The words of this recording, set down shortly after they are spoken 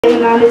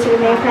Giving honor to the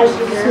man Christ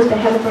Jesus, who is the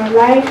head of our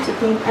life, to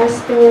Queen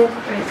Esther, to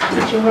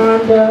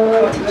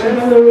Rhonda, to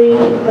Hillary,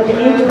 Mother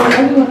Angela, and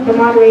everyone, the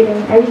moderator,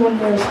 and everyone in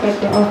their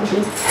respective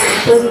offices.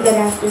 Pleasant good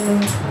afternoon.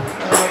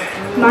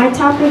 My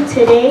topic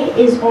today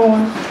is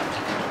on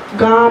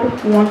God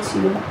wants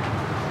you.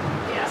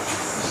 Yes.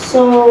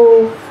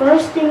 So,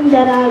 first thing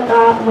that I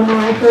got when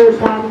I heard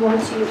God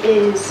wants you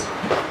is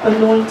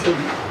anointing.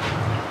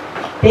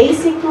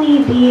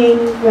 Basically being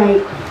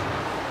like,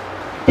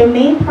 the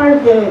main part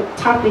of the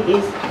topic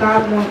is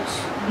God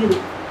wants you.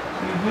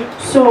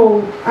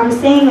 So I'm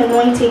saying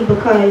anointing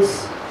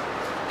because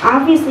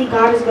obviously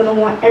God is going to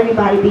want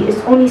everybody, but it's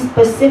only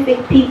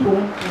specific people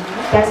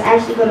that's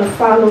actually going to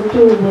follow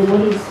through with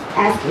what he's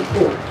asking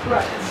for.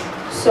 Right.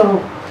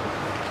 So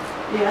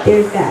Yes.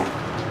 there's that.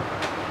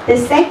 The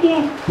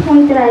second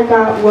point that I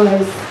got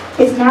was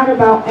it's not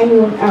about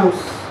anyone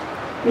else.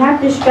 You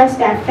have to stress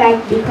that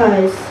fact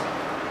because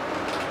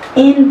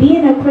in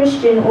being a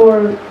Christian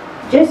or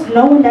just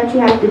knowing that you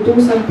have to do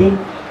something,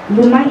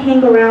 you might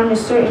hang around a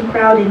certain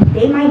crowd and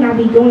they might not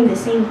be doing the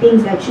same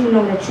things that you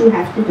know that you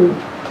have to do.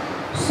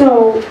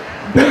 So,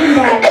 being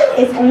that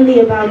it's only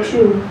about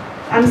you,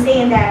 I'm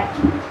saying that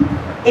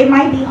it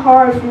might be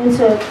hard for you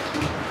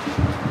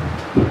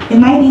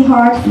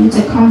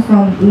to come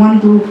from one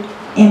group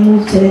and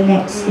move to the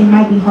next. It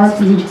might be hard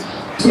for you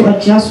to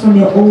adjust from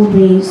your old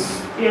ways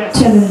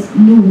to the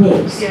new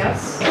ways.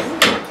 Yes.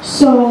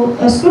 So,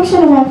 a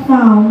scripture that I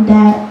found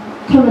that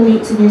can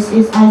relate to this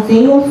is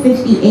Isaiah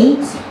 58,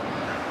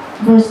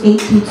 verse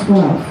 8 through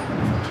 12.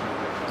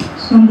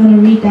 So I'm going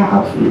to read that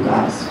out for you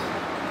guys.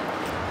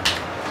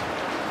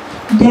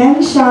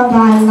 Then shall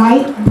thy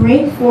light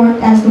break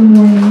forth as the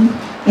morning,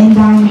 and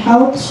thine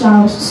health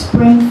shall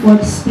spring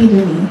forth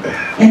speedily,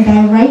 and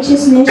thy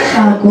righteousness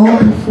shall go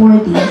before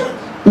thee.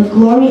 The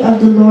glory of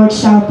the Lord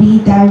shall be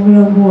thy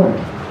reward.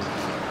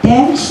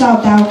 Then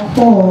shalt thou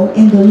call,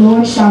 and the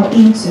Lord shall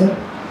answer.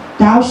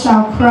 Thou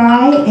shalt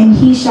cry, and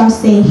he shall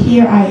say,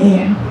 Here I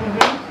am.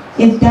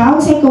 If thou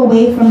take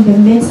away from the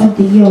midst of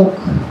the yoke,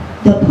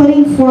 the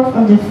putting forth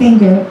of the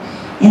finger,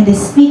 and the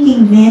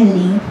speaking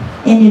vanity,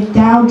 and if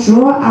thou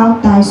draw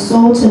out thy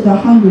soul to the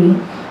hungry,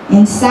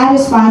 and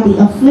satisfy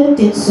the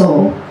afflicted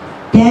soul,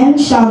 then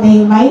shall thy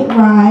light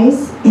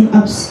rise in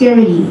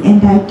obscurity,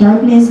 and thy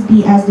darkness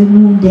be as the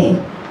noonday.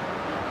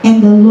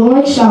 And the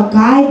Lord shall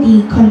guide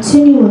thee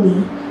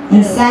continually,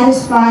 and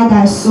satisfy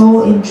thy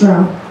soul in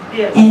drought.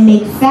 Yes. And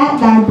make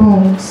fat thy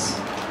bones,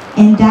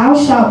 and thou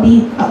shalt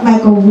be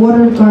like a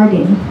watered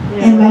garden,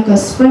 and like a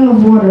spring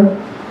of water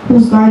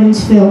whose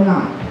gardens fail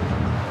not.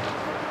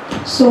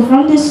 So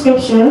from this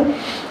scripture,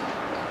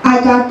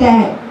 I got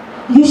that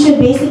you should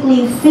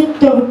basically fit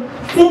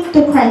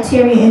the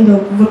criteria and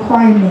the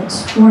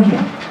requirements for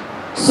him.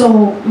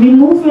 So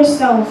remove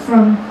yourself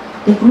from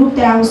the group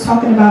that I was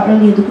talking about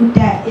earlier, the group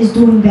that is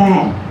doing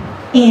bad,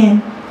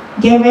 and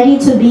get ready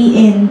to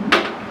be in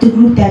the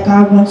group that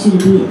God wants you to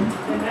be in.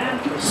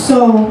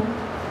 So,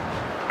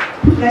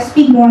 let's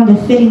speak more on the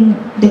fitting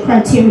the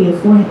criteria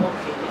for him.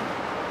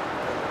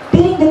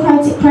 Fitting the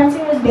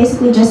criteria is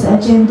basically just an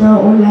agenda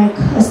or like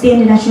a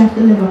standard that you have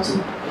to live up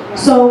to.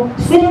 So,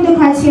 fitting the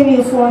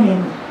criteria for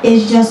him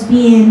is just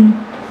being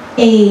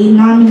a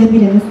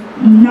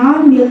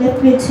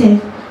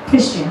non-manipulative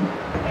Christian.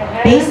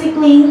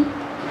 Basically,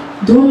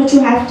 doing what you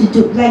have to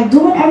do, like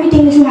doing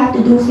everything that you have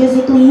to do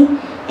physically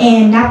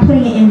and not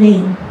putting it in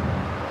vain.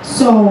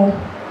 So,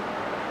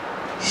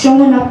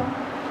 showing up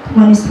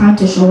when it's time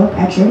to show up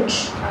at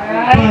church,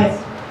 but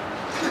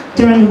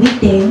during the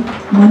weekday,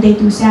 Monday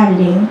through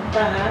Saturday,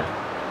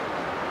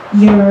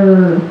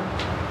 you're,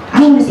 I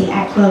don't want to say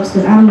at clubs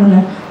because I don't want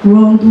to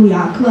roam through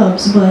y'all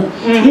clubs, but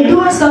you're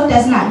doing stuff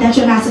that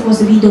you're not supposed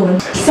to be doing.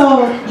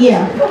 So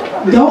yeah,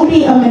 don't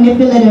be a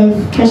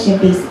manipulative Christian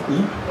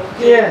basically.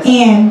 Yes.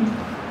 And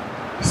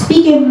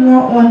speaking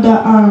more on the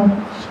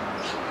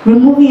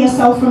removing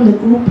yourself from the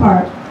group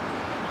part,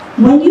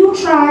 when you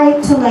try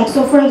to like,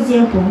 so for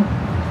example,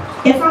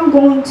 if I'm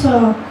going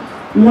to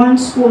one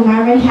school and I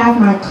already have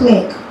my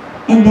clique,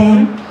 and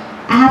then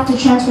I have to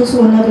transfer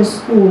to another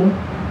school,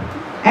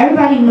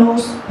 everybody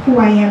knows who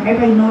I am,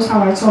 everybody knows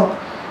how I talk.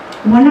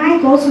 When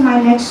I go to my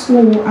next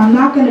school, I'm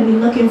not going to be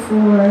looking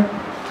for,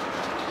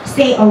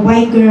 say, a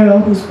white girl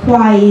who's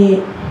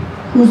quiet,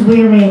 who's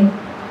wearing,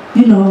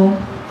 you know,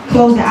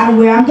 clothes that I don't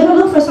wear. I'm going to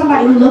look for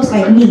somebody who looks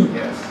like me.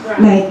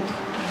 Like,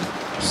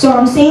 so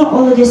I'm saying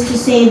all of this to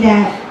say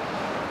that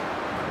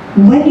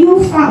when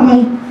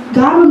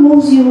God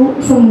removes you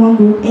from one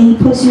group and he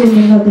puts you in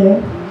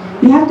another,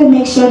 you have to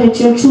make sure that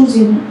you're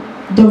choosing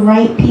the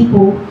right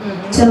people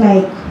to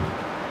like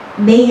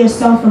lay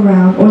yourself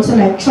around or to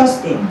like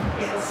trust in.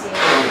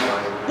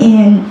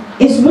 And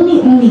it's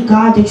really only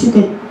God that you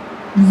could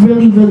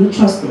really, really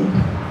trust in,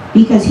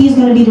 because he's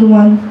going to be the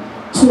one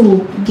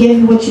to give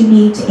you what you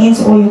need to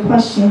answer all your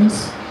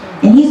questions,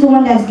 and he's the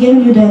one that's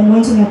giving you the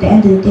anointing at the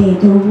end of the day.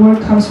 The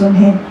reward comes from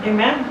him.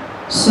 Amen.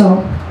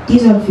 So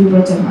these are a few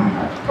words of my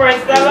heart.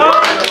 Praise the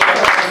Lord.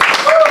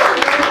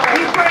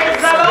 We praise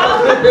the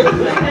Lord.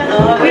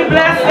 We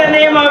bless the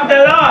name of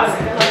the Lord.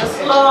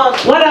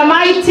 What a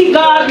mighty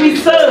God we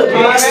serve.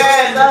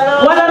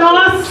 What an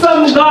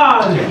awesome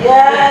God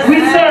we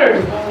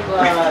serve.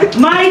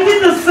 Mighty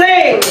to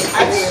save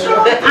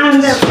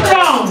and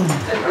strong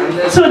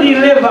to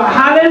deliver.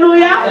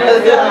 Hallelujah.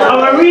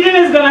 Our reading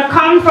is going to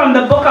come from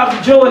the book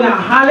of Jonah.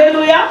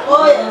 Hallelujah.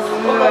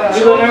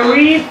 We're going to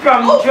read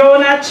from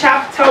Jonah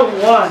chapter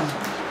 1.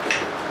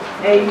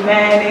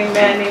 Amen,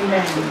 amen,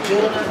 amen.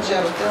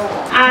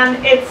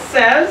 And it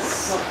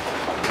says,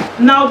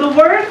 now the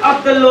word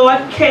of the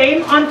Lord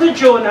came unto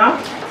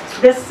Jonah,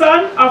 the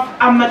son of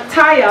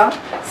Amittai,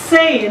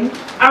 saying,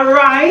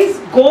 arise,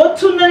 go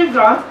to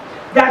Nineveh,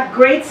 that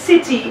great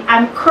city,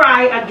 and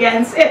cry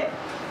against it,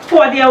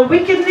 for their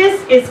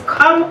wickedness is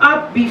come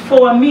up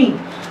before me.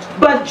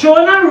 But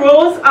Jonah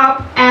rose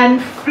up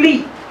and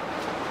flee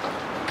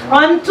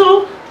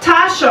unto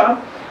Tarshish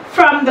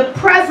from the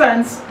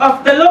presence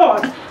of the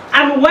Lord,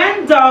 and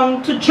went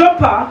down to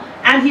Joppa,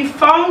 and he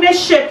found a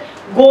ship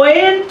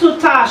going to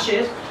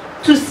Tarshish.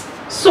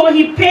 So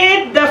he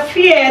paid the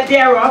fare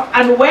thereof,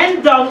 and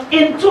went down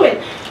into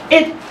it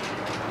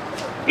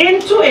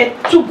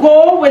to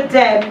go with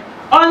them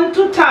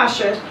unto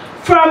Tarshish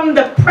from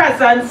the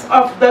presence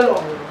of the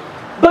Lord.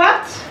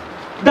 But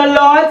the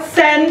Lord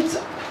sent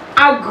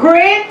a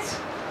great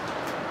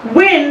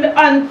wind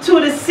unto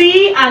the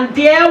sea, and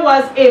there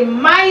was a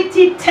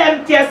mighty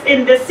tempest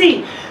in the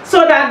sea,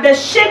 so that the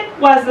ship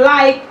was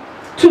like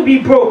to be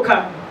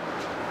broken.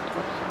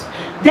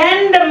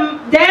 Then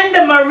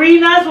the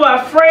mariners were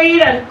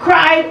afraid, and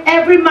cried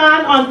every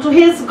man unto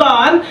his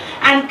God,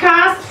 and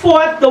cast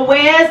forth the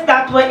wares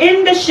that were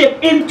in the ship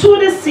into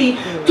the sea,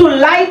 to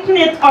lighten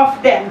it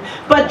of them.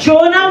 But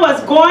Jonah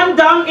was gone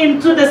down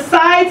into the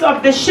sides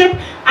of the ship,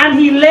 and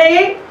he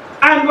lay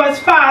and was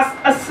fast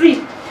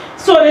asleep.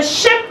 So the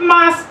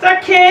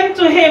shipmaster came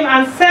to him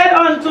and said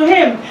unto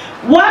him,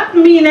 what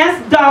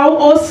meanest thou,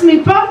 O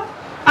sleeper?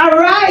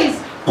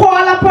 Arise,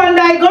 call upon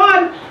thy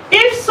God,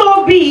 if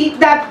so be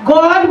that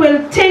God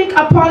will think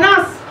upon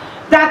us,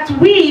 that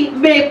we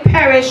may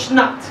perish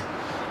not.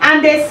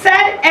 And they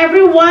said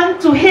every one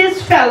to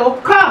his fellow,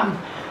 come,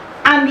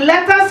 and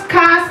let us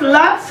cast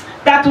lots,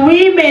 that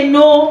we may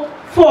know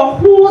for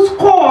whose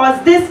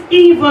cause this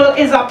evil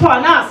is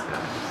upon us.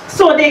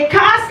 So they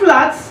cast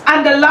lots,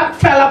 and the lot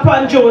fell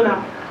upon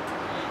Jonah.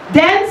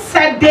 Then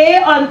said they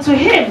unto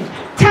him,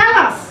 tell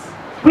us,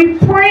 we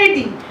pray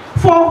thee,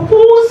 for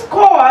whose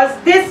cause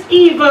this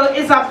evil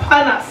is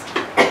upon us?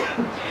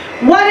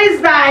 What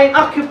is thine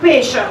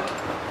occupation?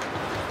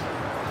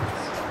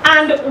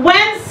 And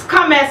whence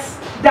comest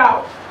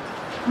thou?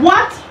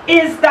 What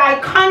is thy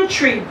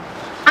country?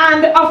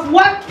 And of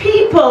what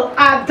people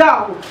art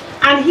thou?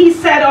 And he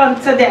said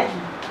unto them,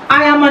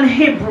 I am an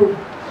Hebrew.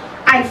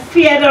 I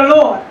fear the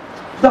Lord,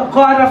 the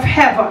God of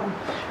heaven,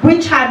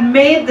 which had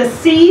made the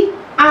sea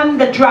and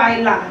the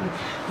dry land.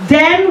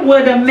 Then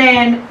were the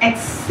men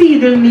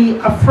exceedingly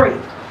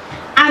afraid,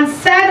 and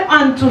said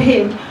unto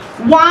him,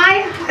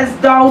 why hast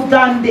thou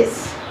done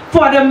this?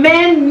 For the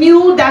men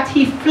knew that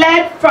he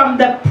fled from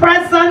the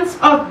presence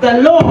of the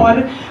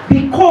Lord,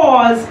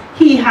 because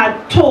he had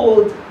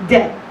told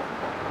them.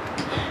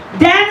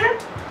 Then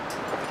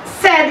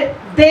said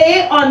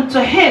they unto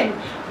him,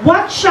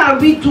 what shall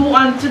we do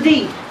unto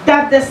thee,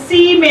 that the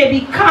sea may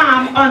be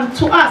calm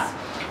unto us?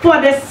 For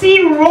the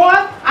sea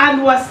roared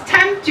and was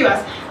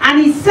tempestuous. And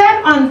he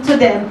said unto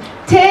them,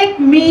 take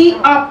me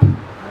up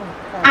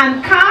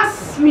and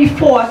cast me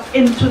forth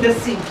into the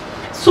sea.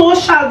 So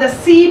shall the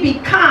sea be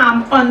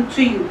calm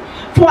unto you.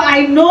 For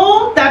I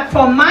know that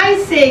for my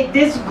sake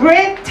this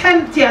great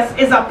tempest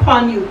is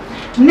upon you.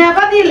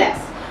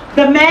 Nevertheless,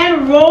 the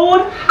men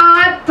rowed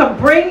hard to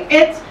bring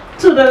it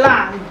to the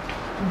land,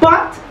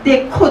 but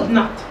they could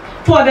not.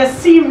 For the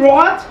sea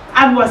roared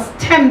and was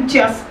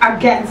tempestuous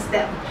against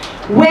them.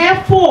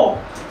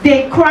 Wherefore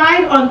they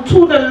cried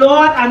unto the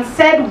Lord and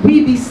said,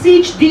 we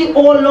beseech thee,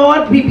 O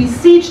Lord, we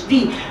beseech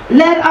thee,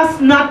 let us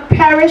not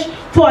perish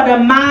for the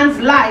man's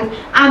life,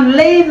 and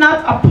lay not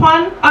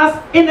upon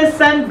us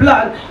innocent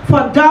blood.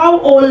 For thou,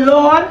 O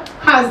Lord,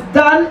 hast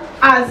done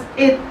as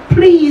it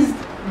pleased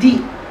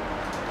thee.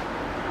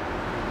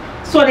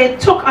 So they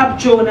took up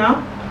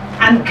Jonah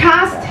and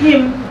cast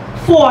him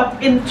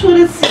forth into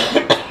the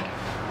sea.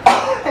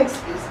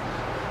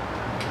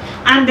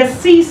 And the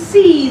sea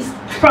ceased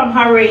from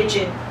her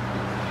raging.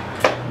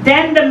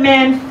 Then the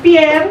men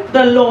feared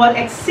the Lord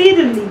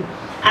exceedingly,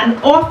 and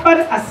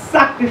offered a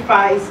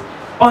sacrifice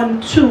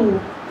unto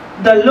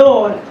the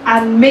Lord,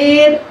 and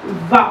made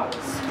vows.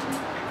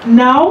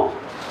 Now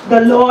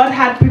the Lord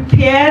had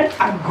prepared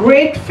a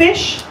great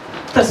fish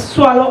to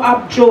swallow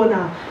up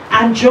Jonah,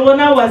 and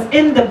Jonah was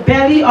in the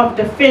belly of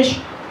the fish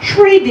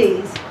 3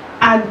 days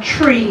and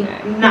 3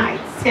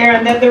 nights. Here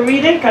and then the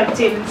reading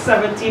containing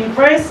 17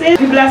 verses.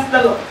 We bless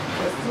the Lord.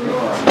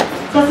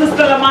 So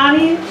Sister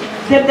Lamani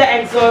did the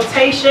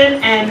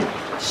exhortation, and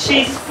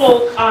she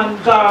spoke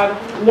on God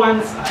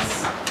wants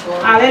us.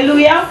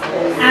 Hallelujah.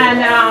 And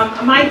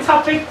my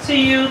topic to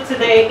you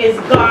today is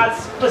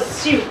God's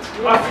pursuit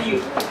of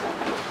you.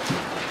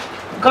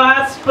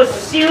 God's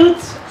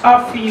pursuit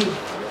of you.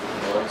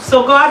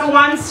 So God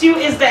wants you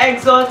is the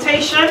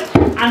exaltation,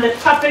 and the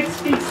topic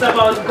speaks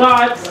about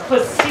God's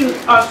pursuit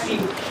of you.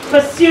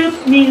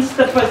 Pursuit means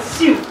to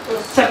pursue,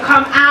 to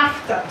come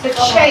after, to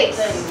chase.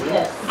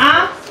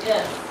 Huh?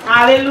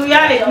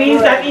 Hallelujah. It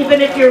means that even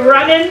if you're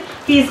running,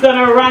 He's going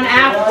to run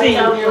after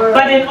you.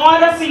 But in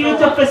order for you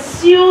to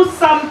pursue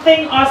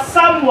something or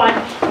someone,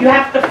 you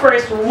have to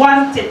first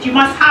want it. You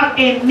must have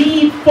a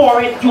need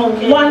for it. You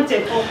want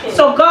it.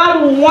 So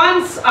God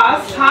wants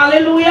us.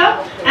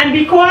 Hallelujah. And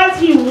because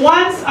He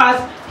wants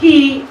us,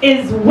 He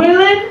is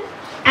willing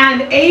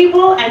and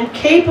able and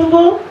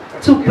capable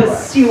to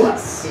pursue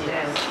us.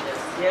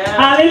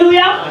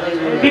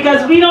 Hallelujah.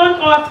 Because we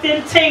don't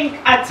often think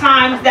at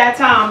times that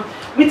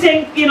we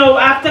think, you know,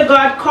 after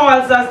God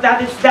calls us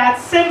that it's that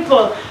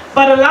simple.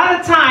 But a lot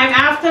of time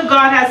after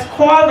God has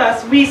called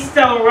us, we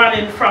still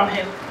running from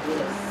Him.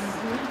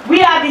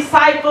 We are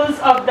disciples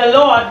of the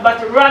Lord,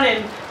 but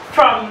running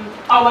from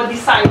our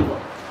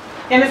disciple.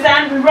 You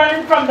understand? We're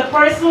running from the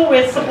person who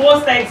is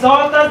supposed to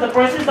exalt us, the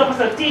person who's supposed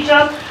to teach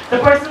us, the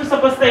person who's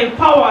supposed to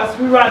empower us.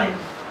 We're running.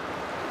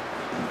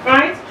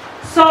 Right?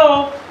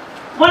 So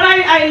when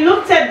I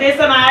looked at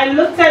this and I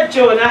looked at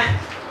Jonah,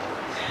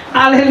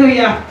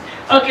 hallelujah.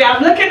 Okay,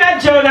 I'm looking at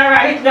Jonah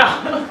right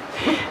now.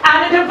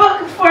 And in the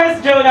book of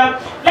 1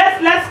 Jonah,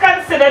 let's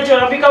consider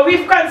Jonah, because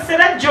we've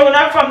considered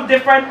Jonah from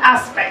different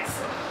aspects.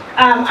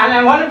 And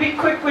I want to be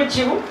quick with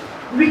you.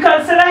 We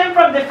consider him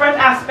from different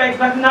aspects,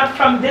 but not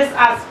from this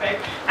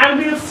aspect. And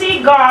we'll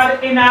see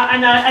God in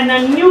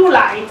a new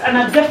light, and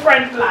a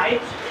different light,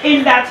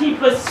 in that He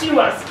pursues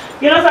us.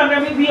 You know,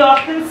 sometimes we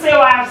often say, or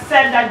I've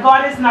said, that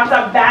God is not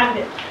a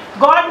bandit.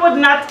 God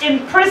would not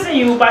imprison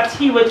you, but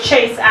He would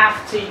chase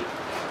after you.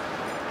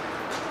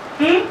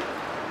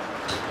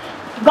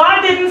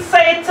 God didn't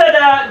say to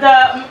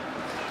the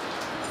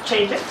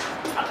change it.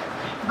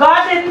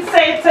 God didn't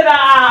say to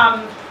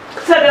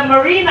the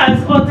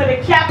mariners or to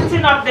the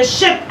captain of the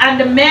ship and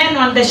the men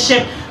on the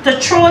ship to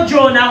throw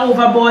Jonah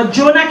overboard.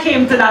 Jonah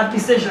came to that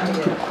decision.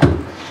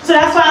 So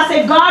that's why I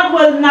say God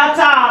will not,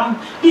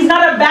 He's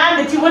not a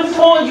bandit. He wouldn't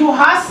hold you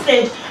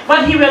hostage,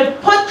 but He will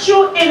put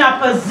you in a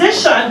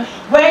position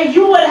where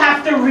you will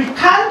have to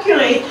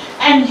recalculate,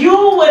 and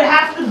you would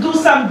have to do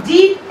some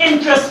deep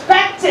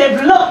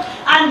introspective look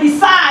and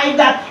decide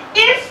that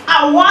if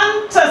I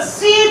want to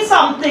see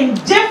something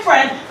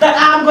different, that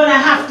I'm going to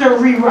have to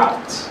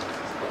reroute.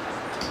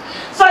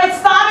 So it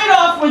started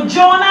off with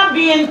Jonah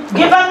being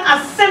given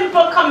a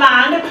simple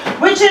command,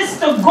 which is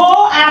to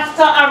go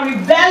after a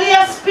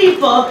rebellious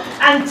people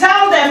and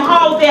tell them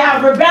how they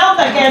have rebelled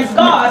against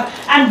God,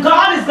 and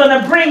God is going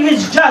to bring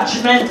His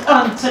judgment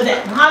unto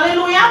them.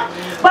 Hallelujah.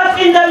 But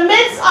in the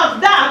midst of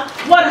that,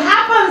 what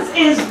happens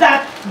is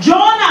that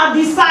Jonah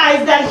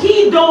decides that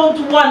he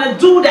don't want to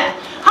do that.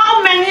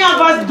 How many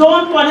of us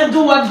don't want to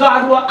do what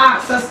God will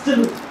ask us to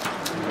do?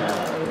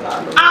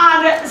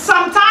 And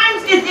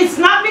sometimes it's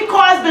not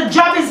because the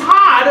job is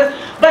hard,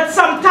 but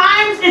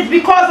sometimes it's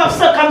because of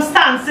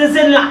circumstances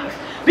in life.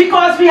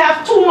 Because we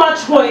have too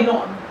much going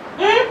on.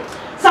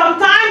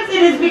 Sometimes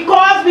it is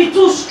because we're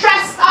too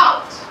stressed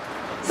out.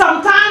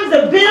 Sometimes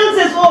the bills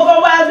is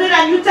overwhelming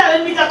and you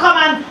telling me to come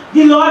and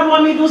the Lord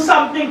want me to do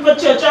something for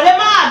church. Are they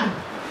mad?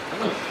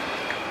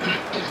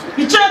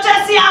 The church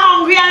is here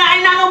hungry and I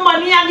ain't no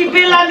money and the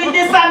bill and the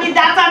this and the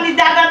that and the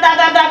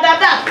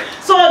that.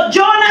 So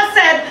Jonah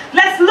said,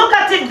 let's look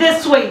at it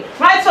this way.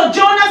 Right? So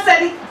Jonah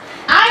said,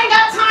 I ain't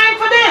got time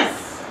for this.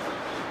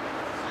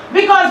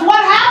 Because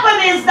what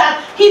happened is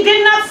that he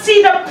did not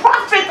see the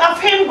profit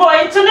of him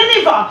going to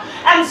Nineveh.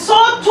 And so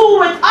too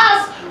with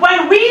us,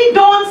 when we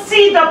don't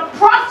see the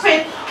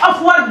profit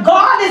of what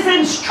God is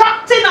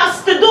instructing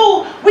us to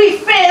do, we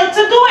fail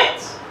to do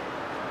it.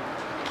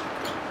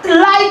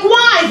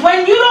 Likewise,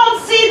 when you don't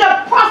see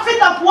the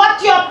profit of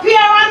what your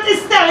parent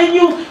is telling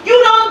you, you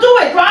don't do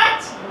it,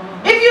 right?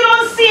 If you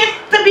don't see it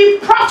to be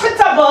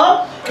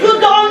profitable, you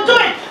don't do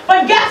it.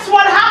 But guess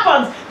what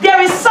happens?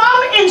 There is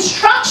some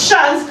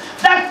instructions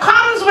that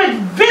comes with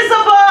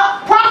visible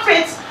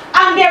profits,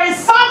 and there is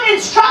some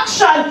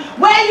instruction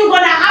where you're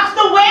going to have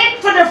to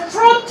wait for the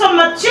fruit to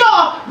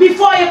mature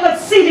before you could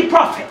see the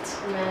profit.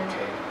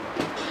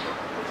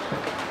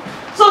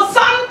 So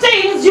some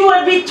things you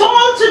will be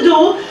told to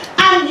do,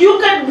 and you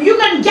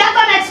can get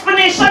an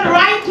explanation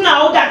right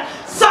now that,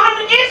 son,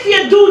 if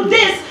you do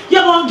this,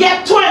 you're going to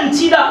get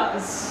 $20.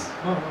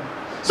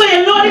 So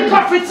you know the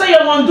profit, so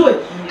you're going to do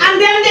it.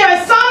 And then there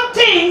are some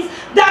things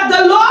that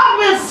the Lord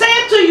will say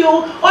to you,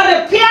 or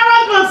the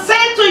parent will say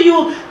to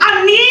you,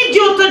 I need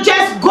you to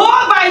just go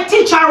by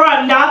Teacher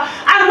Rhonda,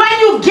 and when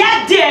you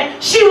get there,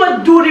 she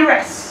will do the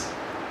rest.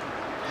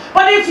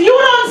 But if you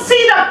don't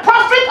see the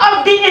profit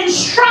of the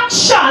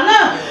instruction,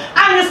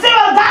 and you say,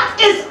 well, that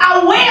is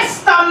a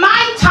waste of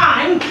my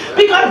time,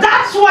 because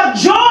that's what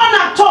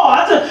Jonah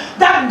taught,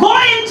 that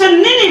going to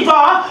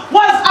Nineveh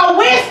was a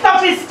waste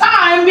of his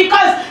time,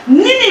 because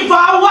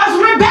Nineveh was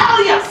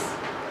rebellious.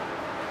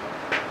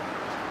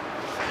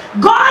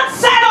 God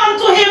said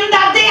unto him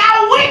that they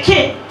are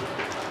wicked.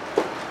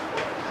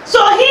 So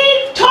he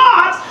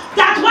taught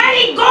that when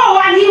he go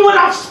and he would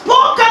have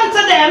spoken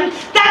to them,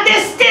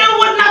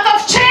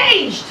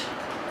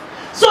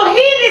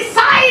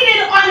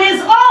 decided on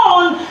his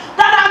own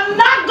that I'm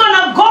not going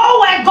to go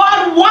where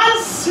God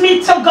wants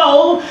me to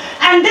go.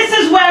 And this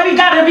is where we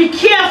got to be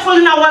careful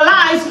in our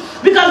lives,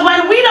 because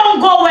when we don't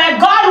go where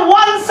God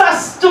wants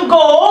us to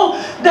go,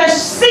 the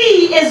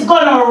sea is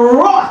going to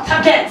rot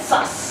against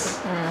us.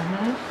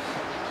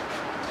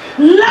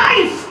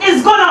 Life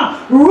is going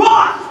to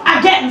rot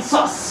against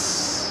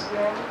us.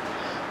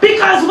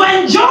 Because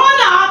when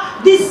Jonah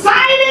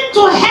decided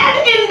to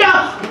head in the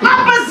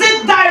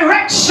opposite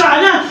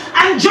direction,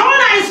 and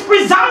Jonah is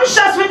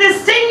presumptuous with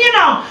this thing, you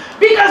know,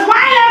 because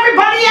while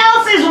everybody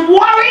else is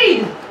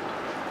worried,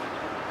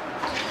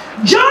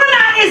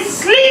 Jonah is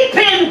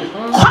sleeping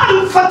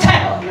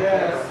comfortable.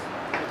 Yes.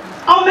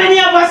 How many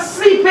of us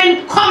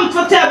sleeping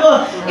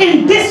comfortable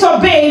in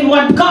disobeying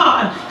what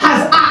God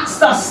has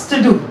asked us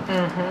to do?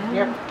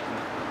 Yep.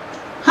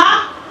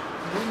 Huh?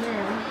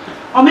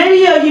 Or maybe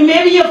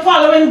you're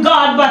following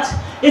God, but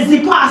it's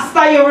the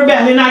pastor you're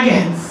rebelling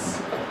against.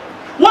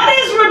 What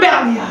is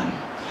rebellion?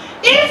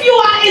 If you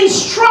are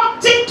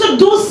instructed to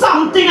do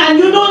something and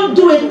you don't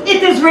do it,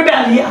 it is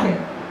rebellion.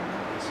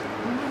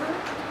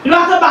 You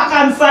don't have to back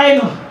and say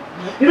no.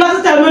 You don't have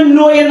to tell me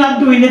no, you're not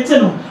doing it, you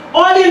know.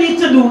 All you need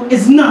to do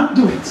is not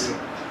do it.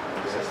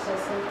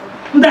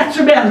 That's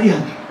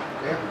rebellion.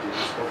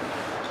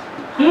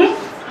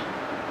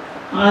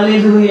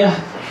 Hallelujah.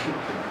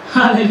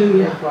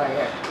 Hallelujah.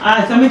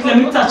 Let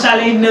me touch a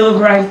little nerve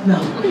right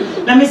now.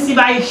 Let me see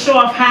by a show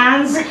of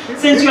hands.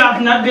 Since you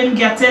have not been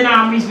getting,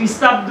 we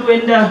stopped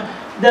doing the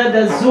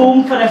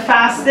Zoom for the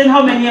fasting.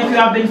 How many of you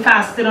have been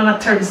fasting on a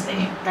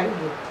Thursday?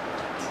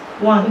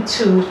 1,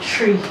 2,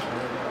 3,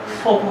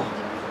 4,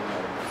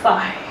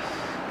 5.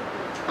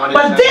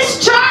 But this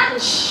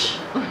church,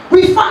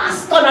 we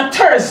fast on a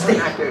Thursday.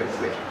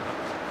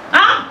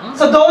 Huh?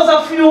 So those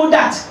of you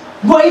that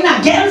going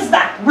against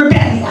that,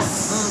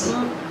 rebellious.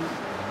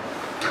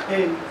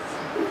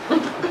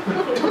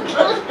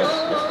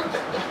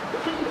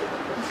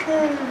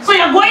 So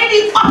you're going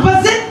in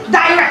opposite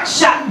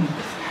direction,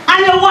 and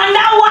you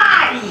wonder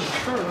why.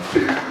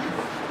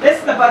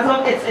 Listen,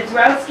 it's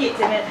well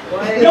skating it.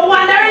 You're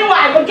wondering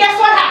why, but guess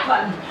what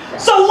happened?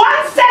 So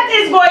one set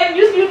is going,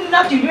 you're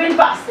in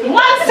fasting.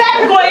 One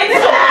set going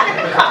so,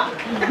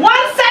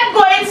 one set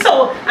going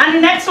so, and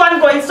the next one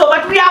going so.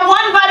 But we are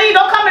one body.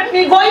 Don't come at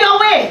me. Go your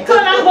way.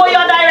 Turn and go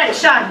your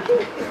direction.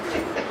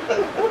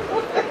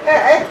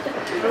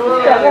 And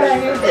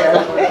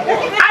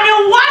you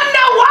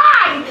wonder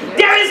why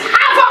there is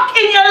havoc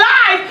in your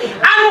life,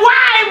 and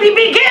why we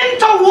begin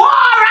to war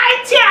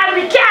right here and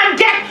we can't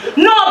get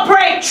no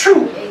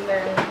breakthrough.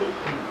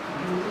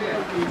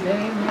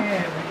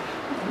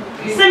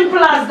 Simple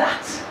as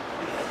that.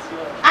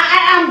 I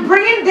am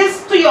bringing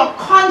this to your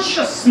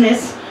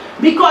consciousness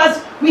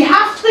because we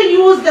have to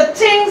use the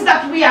things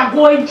that we are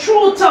going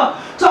through to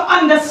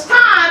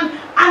understand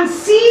and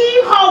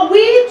see how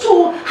we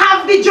too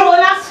have the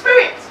Jonah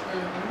spirit.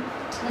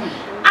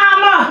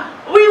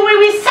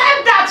 We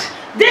said that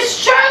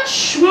this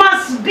church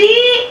must be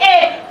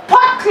a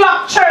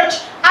potluck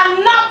church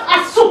and not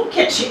a soup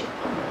kitchen.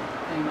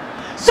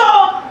 So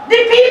the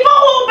people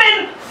who've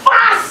been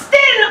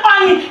fasting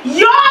on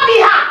your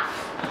behalf,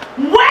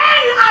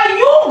 when are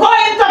you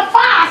going to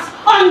fast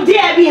on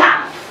their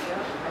behalf?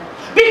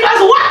 Because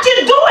what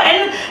you're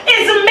doing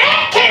is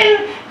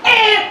making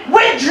a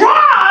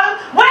withdrawal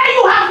where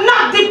you have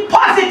not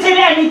deposited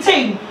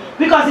anything,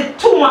 because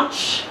it's too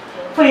much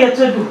for you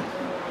to do.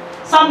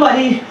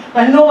 Somebody,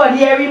 but nobody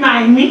here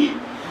remind me.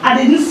 I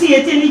didn't see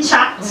it in the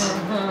chat.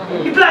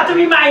 People have to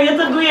remind you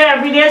to do your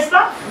everyday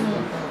stuff.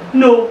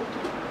 No.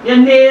 Your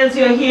nails,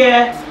 your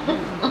hair,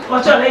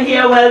 what your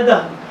hair well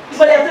done.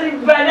 But they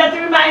have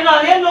to remind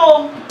all you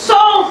know. So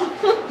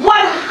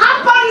what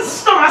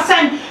happens to us,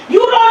 and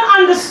you don't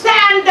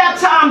understand that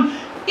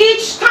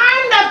each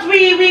time that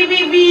we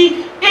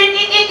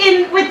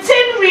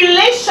within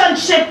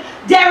relationship,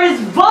 there is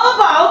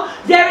verbal,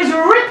 there is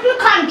written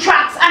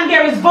contracts, and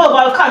there is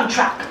verbal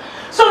contract.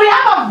 So we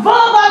have a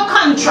verbal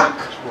contract.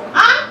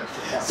 Huh?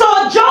 So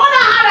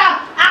Jonah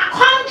had a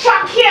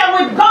contract here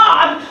with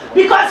God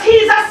because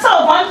he's a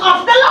servant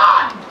of the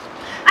Lord.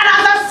 And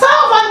as a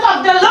servant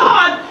of the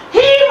Lord,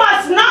 he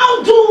must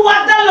now do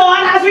what the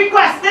Lord has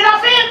requested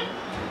of him.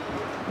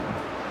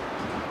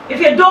 If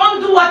you don't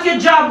do what your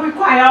job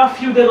requires of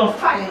you, they will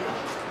fire you.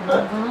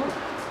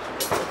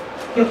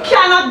 You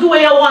cannot do what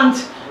you want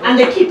and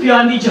they keep you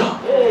on the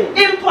job.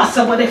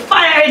 Impossible. They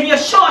fire you.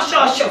 Sure.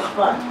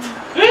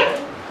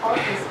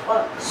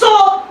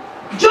 So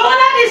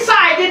Jonah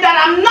decided that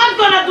I'm not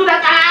going to do that.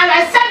 And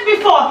I said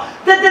before,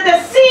 that the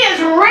sea is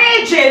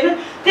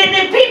raging.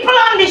 The people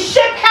on the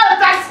ship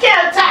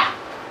helter-skelter.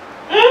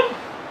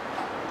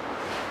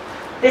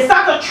 They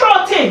start to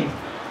throw things.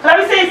 Let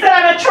me say,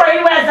 instead of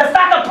throwing words, they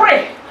start to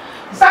pray.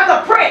 They start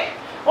to pray.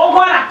 Oh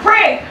God, I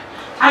pray.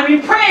 And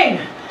we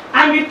praying.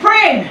 And we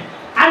praying.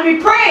 And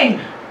we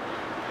praying.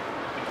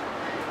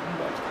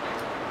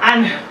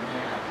 And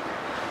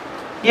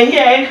you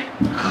hear it?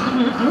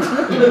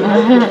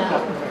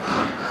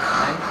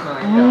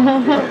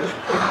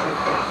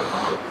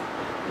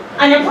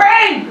 And you're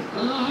praying.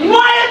 The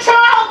more you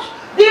throw out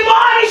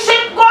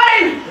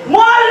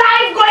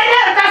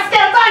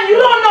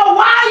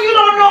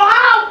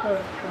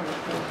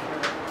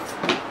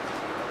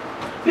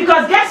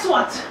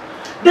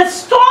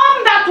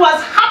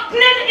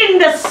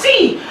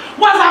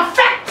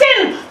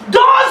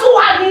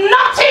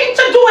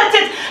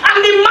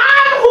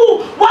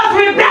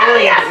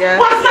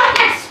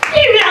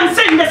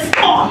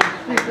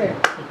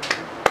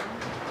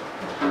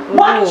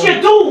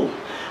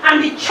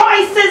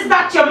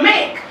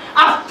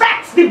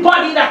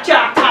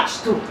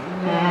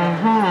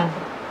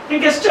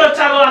think it's church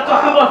alone,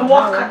 talking about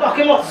work,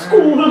 talking about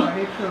school,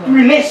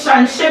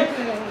 relationship,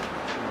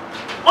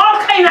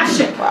 all kind of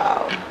shit.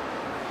 Wow.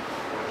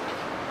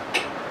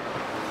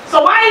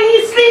 So while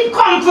he sleep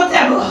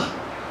comfortable,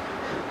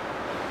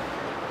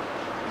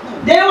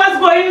 they was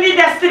going to the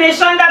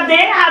destination that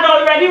they had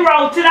already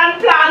routed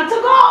and planned to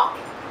go.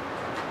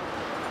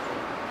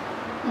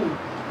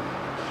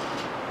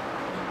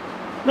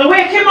 They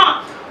wake him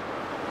up.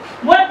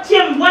 What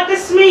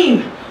this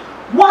mean?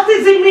 What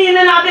is it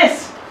meaning of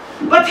this?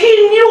 But he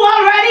knew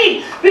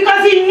already,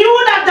 because he knew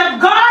that the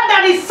God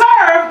that he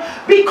served,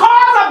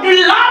 because of the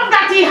love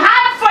that he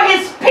had for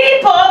his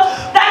people,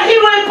 that he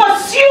will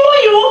pursue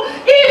you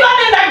even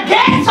in the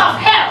gates of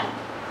hell.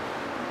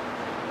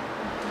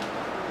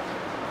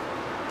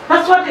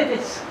 That's what it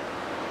is.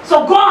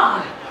 So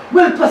God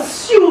will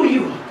pursue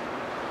you.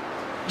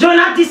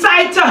 Jonah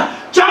decided to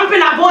jump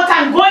in a boat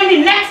and go in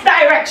the next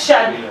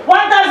direction.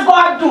 What does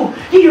God do?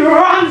 He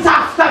runs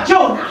after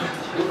Jonah.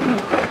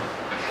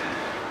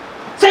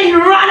 So he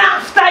run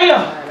after you.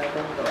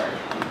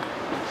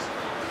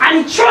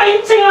 And he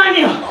throwing things on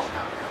you.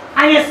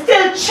 And you're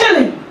still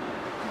chilling.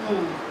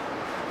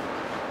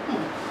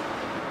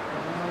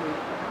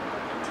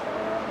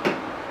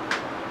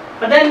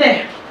 But then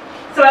there.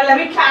 So let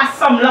me cast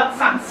some lots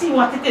and see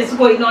what it is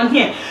going on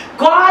here.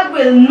 God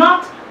will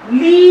not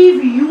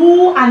leave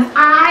you and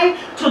I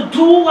to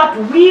do what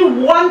we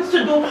want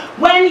to do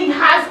when he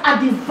has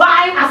a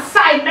divine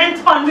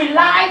assignment on your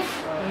life.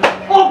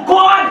 Oh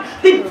God,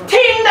 the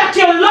thing that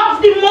you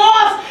love the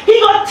most, he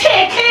gonna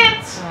take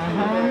it.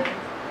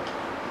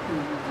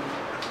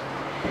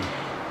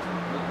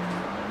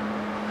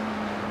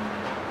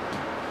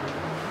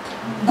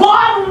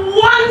 God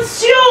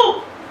wants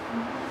you.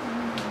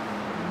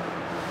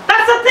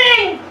 That's the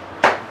thing.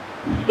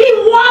 He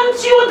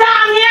wants you,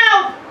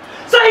 Daniel.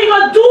 So he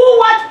will do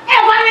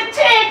whatever it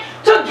takes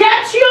to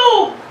get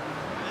you.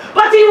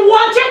 But he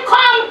wants you to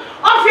come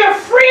of your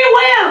free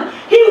will.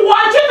 He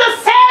wants you to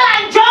say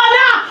like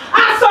Jonah,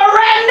 I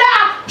surrender,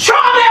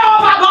 throw me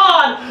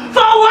overboard.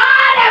 For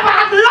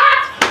whatever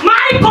lot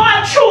my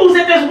God choose,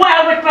 it is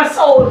well with my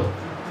soul.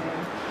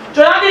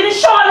 Jonah didn't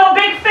show no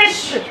big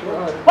fish,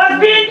 was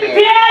being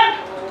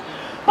prepared.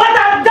 But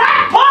at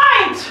that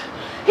point,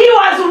 he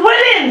was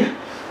willing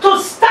to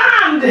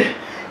stand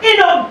in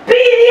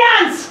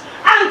obedience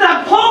and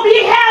to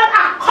be held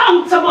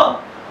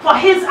accountable for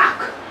his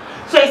act.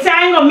 So he said,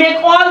 I'm going to make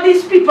all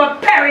these people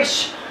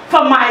perish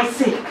for my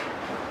sake.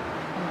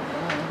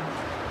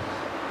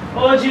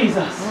 Oh,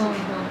 Jesus.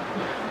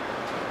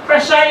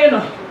 Pressure, you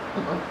know.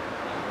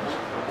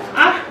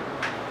 Huh?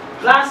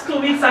 Last 2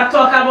 weeks I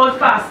talked about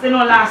fasting,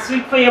 or last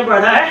week for your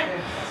brother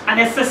and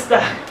his sister.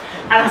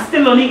 And I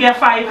still only get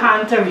 5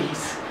 hand to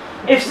raise.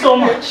 If so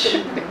much.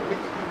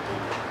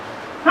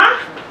 Huh?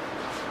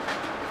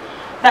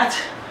 That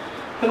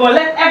we're going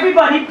to let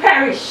everybody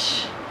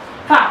perish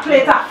for a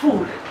plate of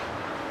food.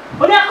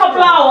 Only a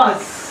couple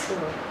hours.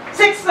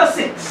 6 to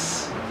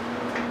 6.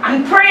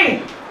 And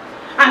praying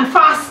and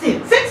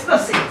fasting. 6 to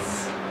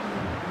 6.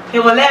 He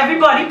will let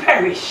everybody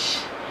perish.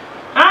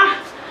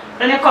 Huh?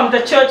 Then you come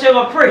to church, you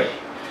will pray.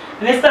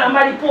 And they stand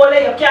by the pole,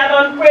 you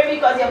can't pray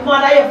because your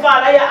mother, your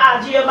father, your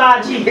auntie, your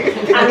baji.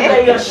 And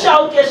then you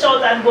shout,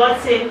 and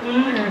God say,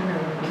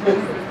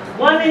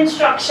 One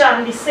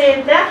instruction, the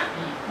same there.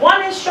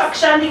 One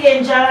instruction the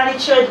angel and the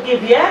church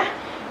give you.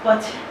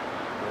 But,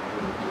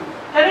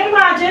 can you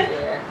imagine?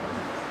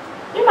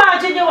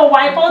 Imagine you will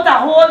wipe out a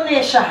whole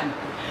nation.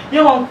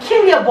 You will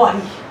kill your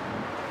body.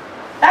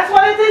 That's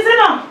what it is, you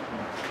know.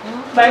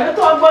 Bible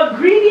talk about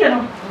greed, you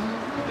know.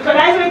 Because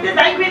that's what it is,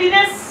 that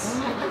greediness.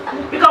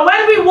 Because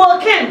when we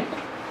work in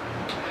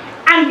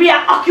and we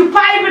are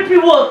occupied with the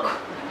work,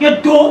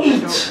 you don't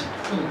eat.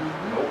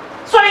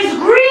 So it's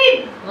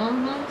greed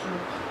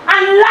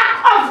and lack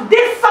of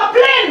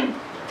discipline.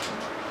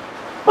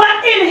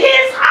 But in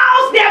his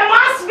house there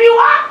must be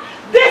what?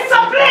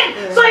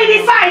 Discipline. So he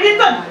decided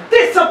to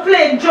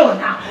discipline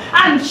Jonah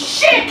and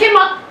shake him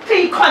up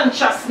to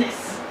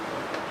consciousness.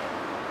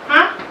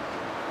 Huh?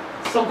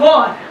 So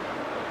God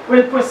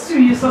will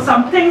pursue you. So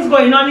some things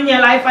going on in your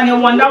life and you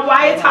wonder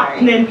why it's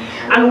happening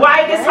and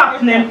why this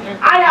happening.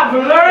 I have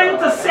learned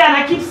to say, and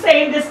I keep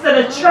saying this to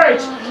the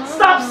church,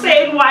 stop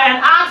saying why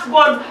and ask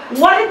God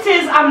what it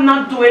is I'm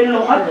not doing,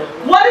 Lord.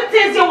 What it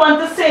is you want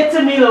to say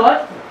to me,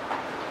 Lord.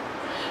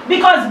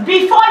 Because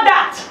before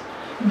that,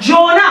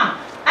 Jonah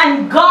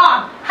and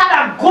God had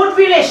a good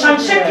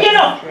relationship, you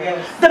know.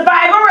 The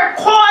Bible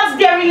records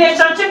their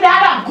relationship. They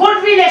had a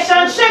good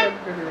relationship.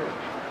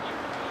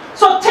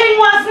 So thing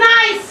was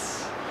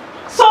nice.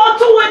 So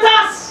too with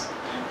us.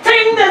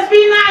 Thing does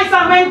be nice.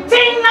 And when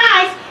thing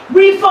nice,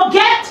 we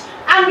forget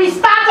and we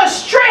start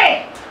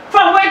astray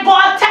from where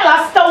God tell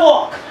us to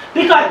walk.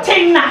 Because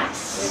thing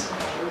nice.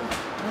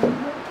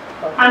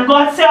 And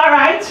God say,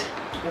 alright,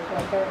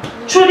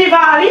 through the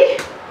valley,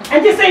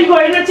 and he say,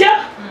 going with you.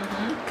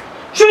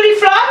 Through the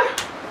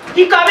flood,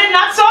 he coming,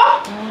 not so.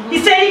 He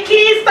said the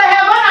keys to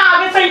heaven, I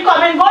have it, so he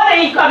coming, go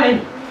there, he coming.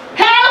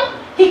 Hell,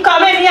 he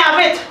coming, he have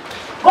it.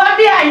 God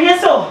behind you,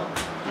 so.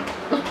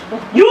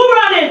 You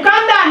running, come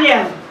on,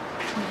 Daniel.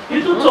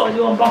 You too tall,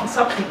 you won't bounce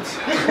up it.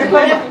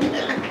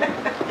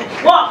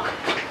 Walk.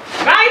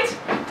 Right?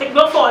 Take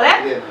no fall,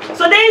 eh? Yeah.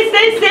 So this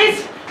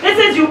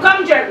is you.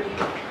 Come, Jerry.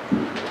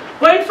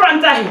 Go in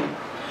front of him.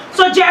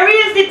 So Jerry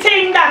is the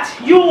thing that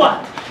you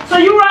want. So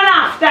you run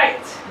after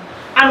it.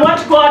 And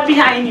watch God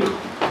behind you.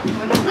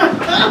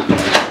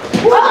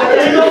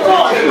 No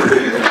fall.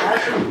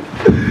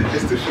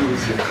 It's the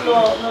shoes.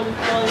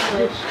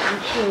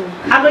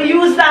 I'm going to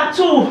use that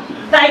too.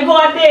 Like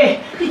God there.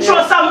 He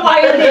throws some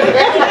oil there.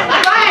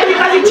 Why?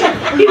 Because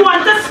he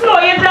wants to slow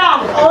you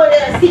down. Oh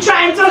yes. He's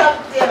trying to...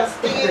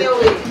 Stay in your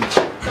way.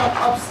 Some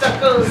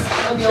obstacles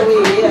on your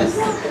way, yes.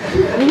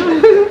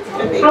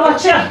 Now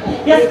watch you.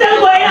 You're still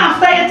going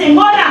after your thing.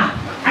 Go now.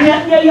 And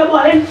you're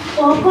balling.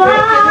 Oh God,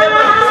 my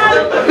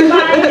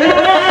God.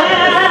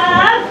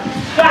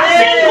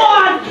 Asking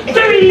God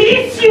to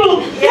release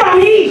you from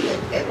me.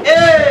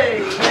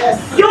 Hey, yes.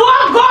 You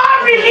want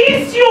God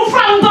release you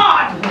from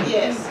God.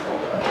 Yes.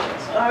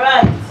 All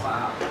right.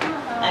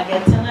 I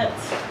get in it.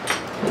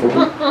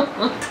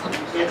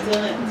 Get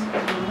in it.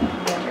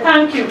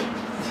 Thank you.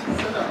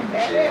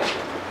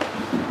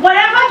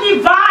 Whatever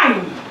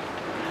divine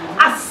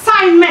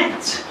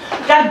assignment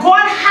that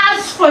God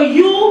has for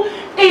you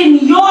in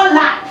your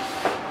life.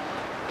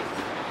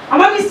 And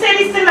when we say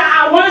this thing,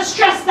 I want to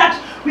stress that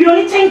we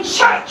only think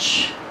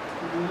church.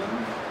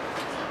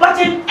 But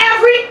in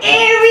every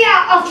area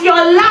of your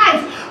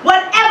life,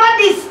 whatever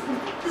this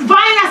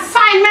divine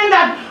assignment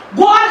that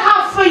God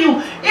has for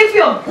you, if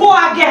you go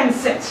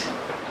against it,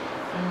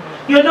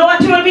 you know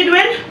what you will be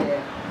doing?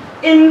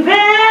 In vain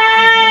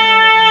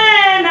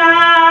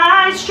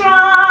I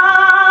struggle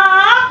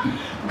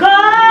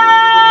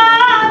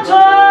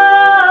to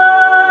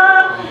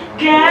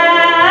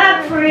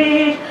get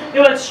free.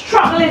 You will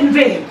struggle in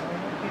vain.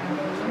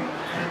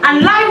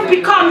 And life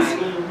becomes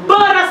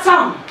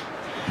burdensome.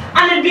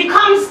 And it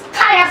becomes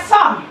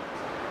tiresome.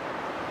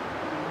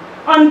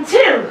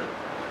 Until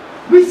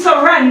we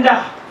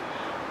surrender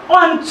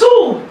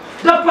unto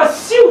the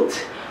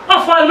pursuit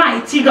of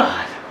Almighty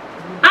God.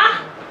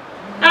 Huh?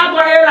 That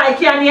boy like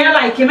you and you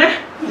like him, eh?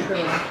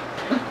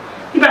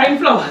 He buying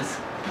flowers.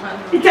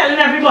 He telling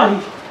everybody.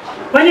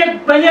 When you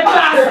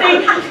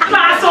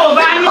pass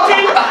over and you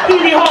think in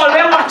the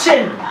hallway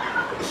watching.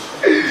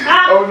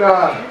 Huh? Oh no.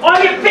 All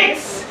your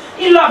pics,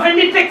 he loving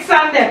the pics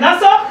on them.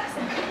 That's all?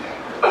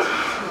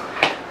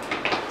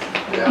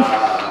 Yeah.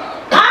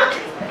 Huh?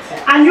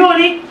 And you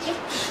only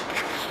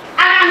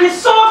and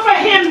it's so for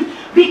him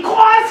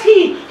because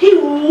he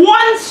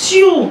wants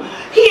you.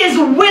 He is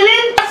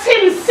willing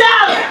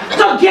himself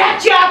to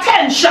get your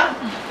attention.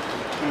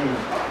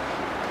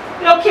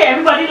 Okay,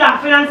 everybody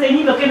laughing and saying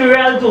he looking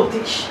real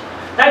dotish.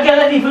 That girl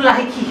doesn't even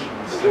like he.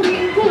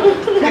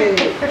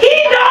 He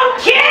don't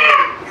care.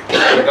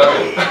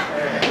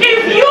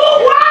 If you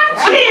want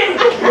him,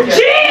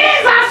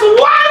 Jesus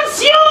wants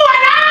you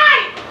and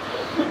I.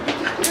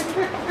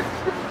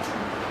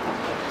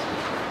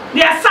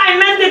 The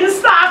assignment didn't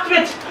start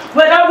with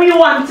whether we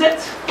want it.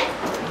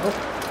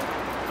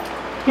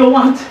 You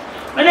want.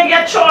 When you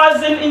get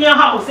chores in your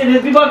house, it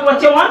is because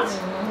what you want?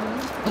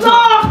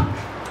 No.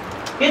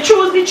 You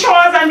choose the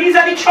chores and these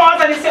are the chores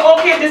and you say,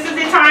 okay, this is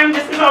the time,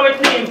 this is how it's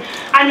named.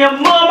 And you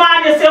murmur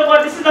and you say,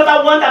 well, this is what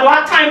I want, I don't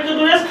have time to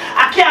do this,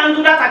 I can't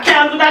do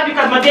that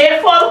because my day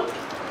is full.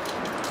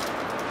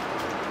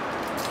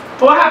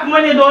 What happens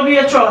when you don't do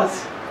your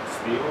chores?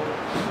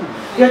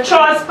 Your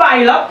chores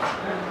pile up.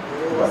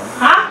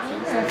 Huh?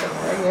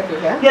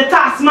 Your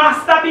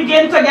taskmaster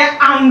begin to get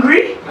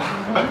angry.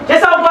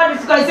 That's how God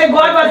is going to say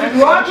God was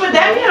wrought with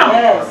them, you know.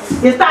 Yes.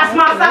 His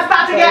taskmaster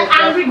started to get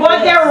angry.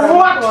 God get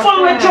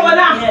wrathful with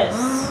Jonah. Yes.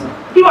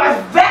 He was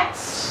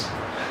vexed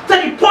to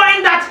the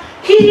point that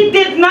he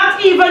did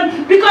not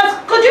even, because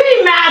could you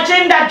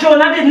imagine that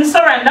Jonah didn't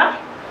surrender?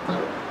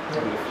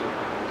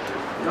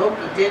 Nope,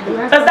 he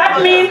didn't. Does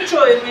that mean?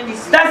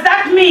 Yes. Does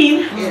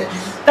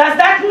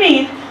that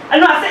mean?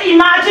 And I said,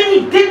 imagine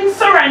he didn't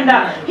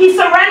surrender. He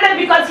surrendered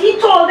because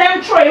he told them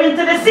throw him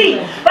into the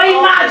sea. But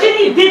imagine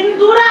he didn't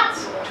do that.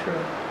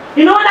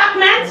 You know what that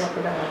meant?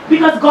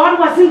 Because God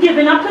wasn't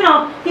giving up, you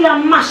know. He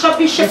done mash up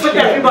his ship with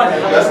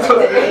everybody. That's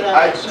totally,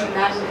 I should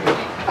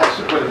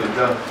put it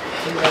done.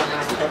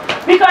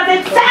 Because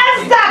it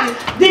says that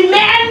the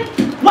men,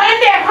 when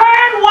they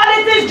heard what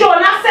it is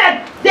Jonah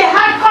said, they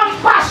had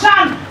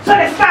compassion. So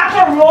they start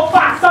to row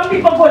fast. Some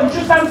people going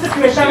through some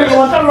situation where they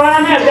want to run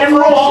and help them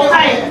row all the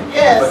time.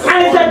 Yes.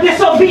 And it's a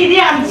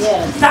disobedience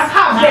that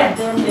have them.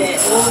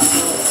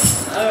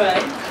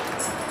 Alright.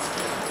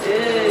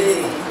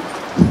 Hey.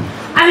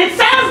 And it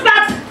says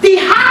that the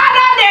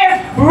harder they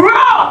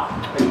row,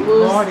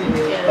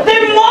 the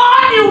more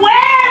the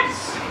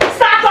waves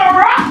start to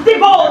rock the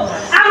boat.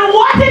 And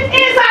what it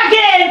is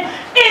again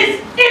is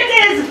it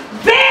is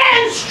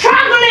vain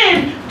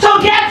struggling to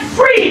get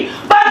free.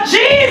 But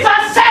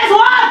Jesus says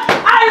what?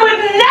 I would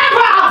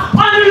never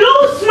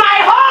unloose my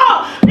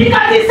hold,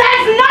 because he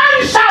says none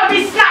shall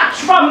be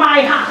snatched from my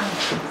hand.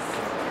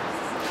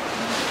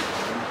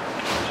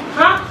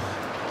 Huh?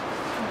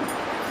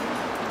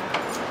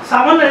 So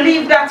I want to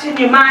leave that in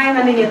your mind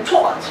and in your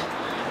thought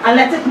and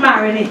let it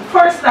marinate.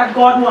 First, that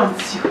God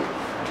wants you.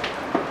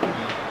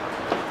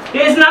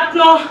 There is not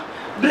no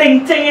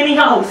bling thing in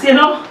the house, you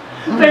know.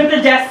 For him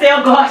to just say,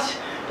 oh gosh,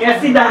 you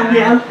see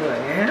Daniel.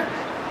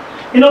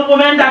 You know,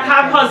 women that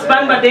have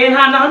husband but they ain't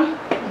have none.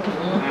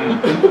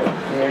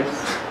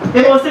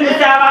 They mostly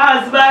say have a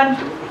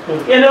husband,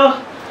 you know,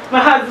 my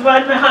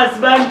husband,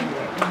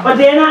 but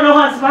they ain't have no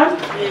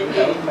husband.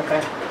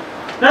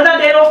 Not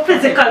that they don't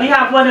physically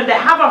have one, they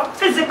have a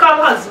physical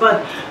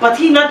husband, but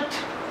he not,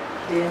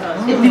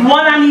 if the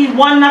one and the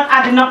one not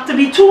adding up to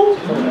be two.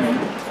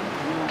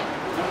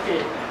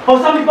 Or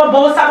some people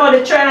boast about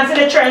the trend and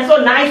say the trend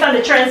so nice and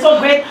the trend so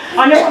great,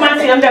 and you come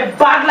and see them, they're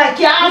bad like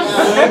yams.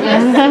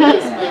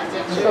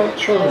 So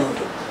true.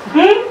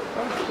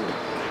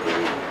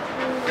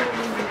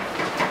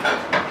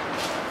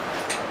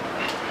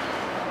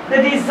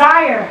 The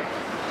desire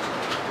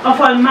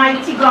of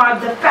Almighty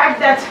God, the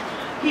fact that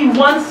He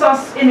wants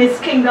us in His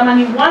kingdom and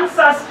He wants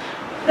us,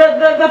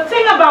 the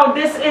thing about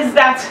this is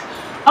that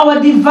our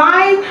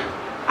divine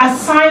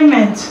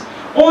assignment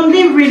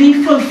only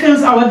really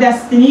fulfills our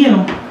destiny, you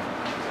know.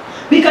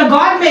 Because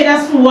God made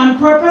us for one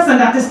purpose, and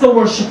that is to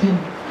worship Him.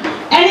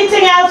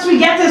 Anything else we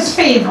get is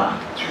favor.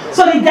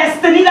 So the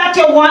destiny that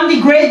you want, the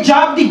great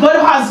job, the good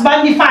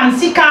husband, the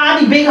fancy car,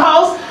 the big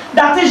house,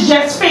 that is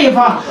just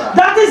favor.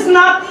 That is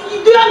not,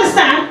 do you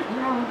understand?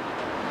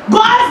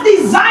 God's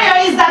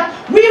desire is that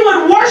we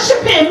would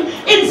worship Him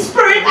in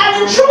spirit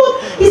and in truth.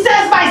 He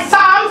says by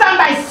psalms and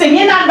by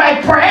singing and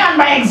by prayer and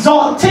by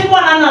exalting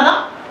one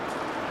another.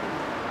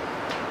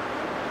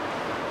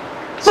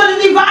 So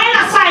the divine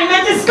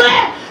assignment is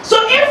clear. So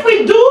if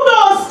we do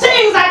those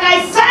things, like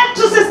I said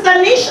to Sister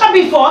Nisha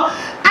before,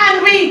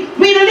 and we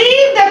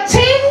leave the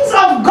things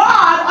of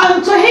God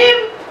unto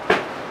Him,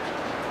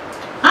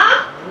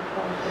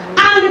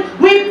 and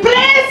we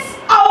place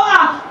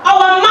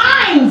our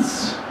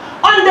minds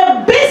on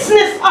the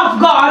business of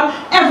God,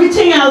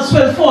 everything else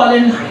will fall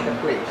in line.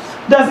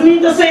 Doesn't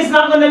mean to say it's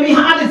not going to be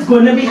hard, it's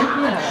going to be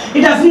hard.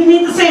 It doesn't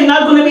mean to say you're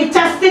not going to be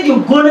tested,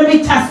 you're going to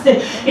be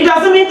tested. It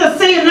doesn't mean to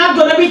say you're not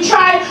going to be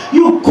tried,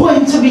 you're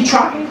going to be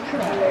tried.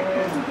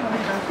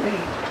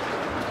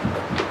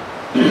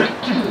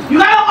 You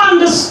got to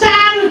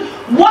understand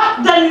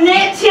what the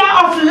nature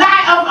of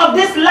life, of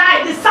this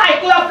life, the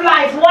cycle of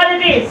life, what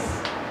it is.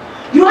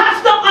 You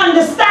have to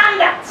understand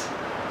that.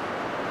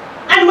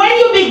 And when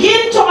you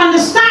begin to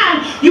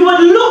understand, you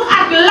will look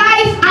at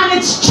life and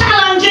its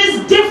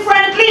challenges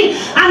differently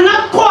and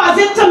not cause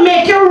it to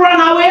make you run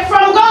away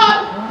from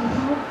God.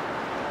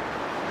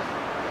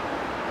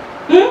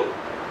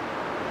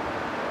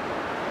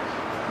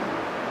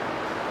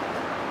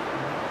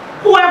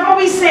 Whoever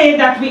we say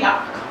that we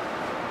are,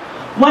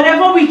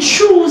 whatever we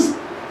choose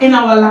in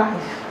our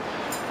life,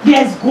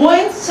 there's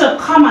going to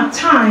come a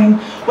time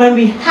when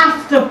we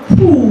have to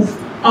prove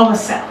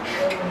ourselves.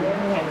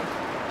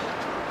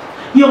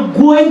 You're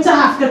going to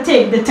have to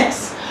take the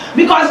test.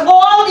 Because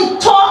all the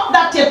talk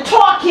that you're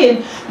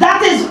talking,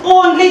 that is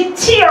only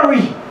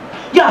theory.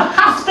 You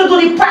have to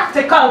do the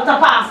practical to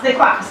pass the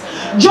class.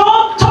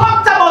 Job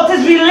talked about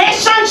his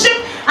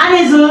relationship and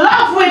his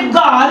love with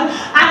God,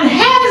 and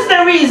here's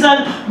the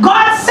reason.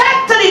 God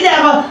said to the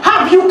devil,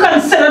 have you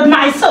considered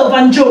my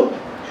servant Job?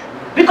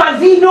 Because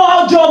he knew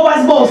how Job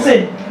was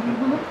boasting.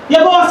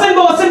 You're boasting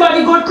by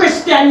the good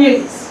Christian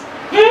years.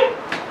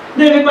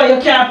 David, but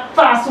you can't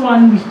fast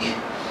 1 week.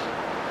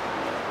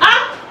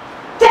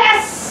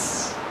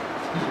 Test.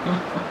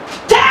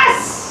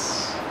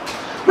 Test.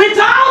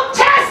 Without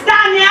test,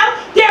 Daniel,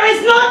 there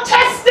is no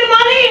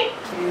testimony.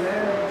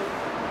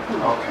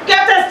 You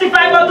can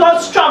testify about how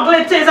struggle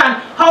it is and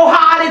how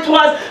hard it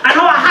was and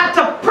how I had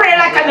to pray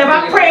like I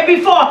never prayed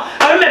before.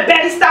 And when my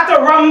belly started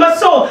to rumble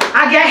so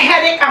I get a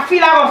headache, I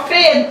feel like I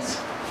faint.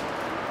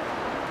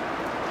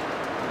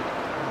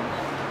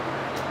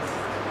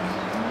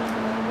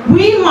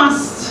 We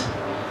must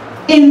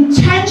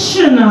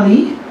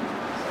intentionally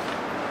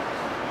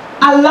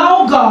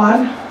allow God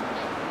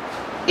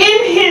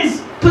in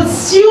His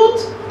pursuit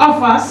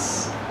of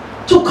us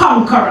to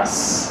conquer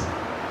us.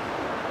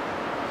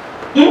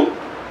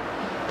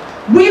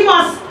 We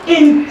must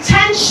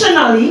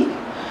intentionally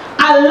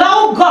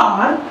allow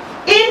God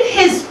in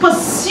His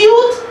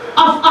pursuit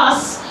of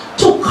us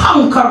to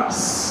conquer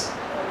us.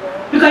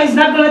 Because He's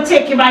not going to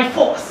take you by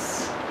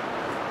force.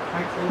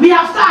 We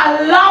have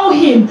to allow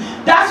Him.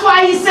 That's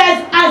why He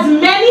says, as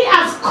many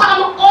as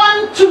come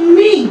unto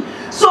me.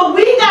 So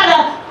we got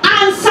to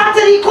answer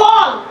to the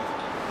call.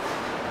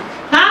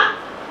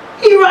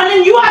 He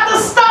running, you have to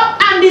stop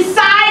and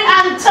decide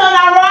and turn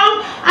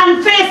around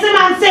and face Him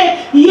and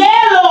say,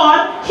 yeah,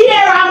 Lord,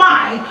 here am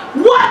I.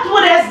 What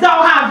wouldest thou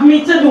have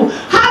me to do?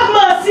 Have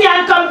mercy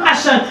and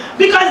compassion.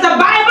 Because the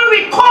Bible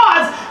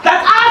records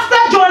that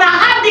after Jonah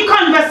had the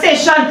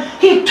conversation,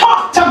 he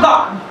talked to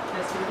God.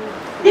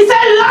 He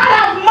said, Lord,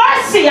 have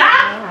mercy.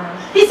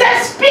 He said,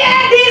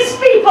 spare these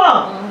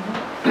people.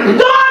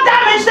 Don't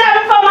damage them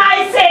for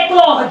my sake,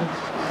 Lord.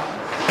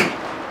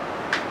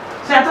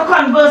 So I have to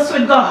converse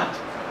with God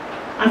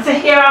and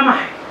say, here am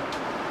I.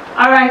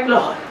 All right,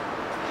 Lord.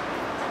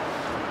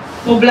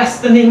 Oh, bless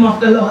the name of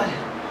the Lord.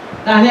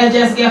 Daniel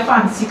just get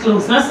fancy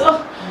clothes, not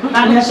so?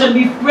 Daniel should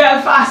be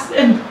real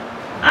fasting.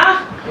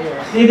 Huh?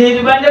 When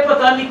they put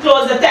on the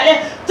clothes, they tell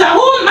you, to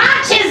whom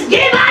much is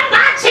given,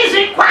 much is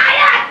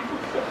required.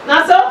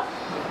 Not so?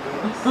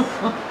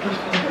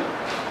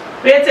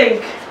 What do you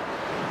think?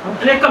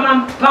 And they come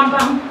and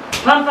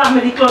pam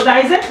with the clothes.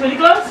 That is it with the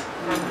clothes?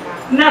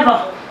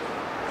 Never.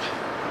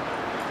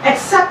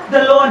 Except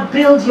the Lord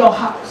build your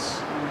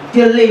house,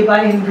 your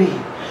labor in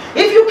vain.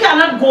 If you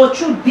cannot go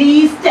through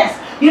these tests,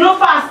 you know,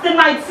 fasting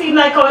might seem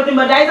like everything,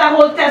 but that is a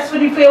whole test for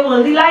the fair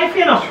worldly life,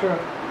 you know. Sure.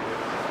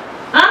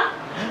 Huh?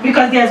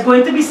 Because there's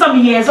going to be some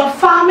years of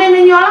famine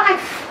in your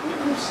life.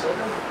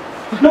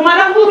 No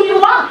matter who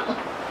you are.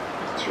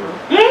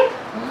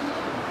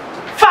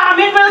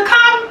 Famine will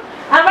come.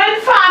 And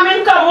when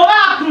famine comes, what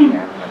happens?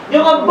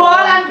 You're going to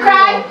bawl and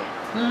cry.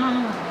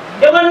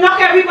 You're going to knock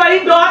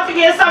everybody's door to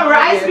get some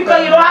rice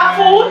because you don't have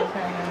food.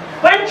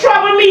 When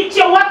trouble meets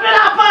you, what will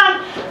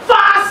happen?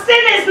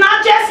 Fasting is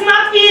not just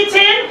not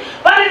eating,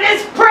 but it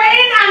is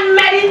praying and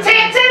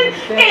meditating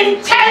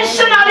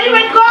intentionally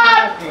with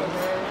God.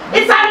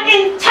 It's an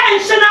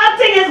intentional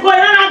thing. It's going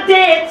on a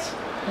date.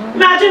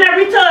 Imagine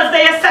every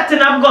Thursday you're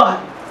setting up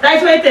God.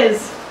 That's what it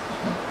is.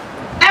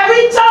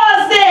 Every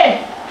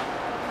Thursday.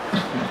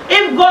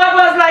 If God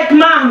was like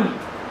man,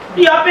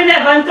 he up in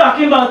heaven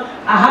talking about,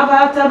 I have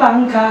a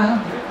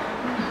tabanka,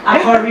 a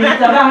corita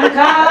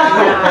banka,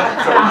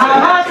 I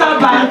have a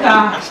tabanka.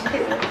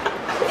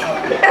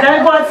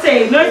 Then God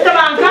say, no, it's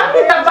tabanka.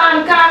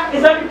 Tabanka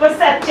is when people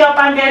set you up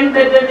and then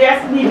they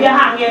just leave you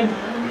hanging.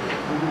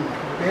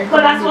 So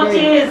that's what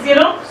it is, you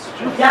know.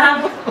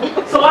 Yeah.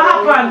 So what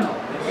happened?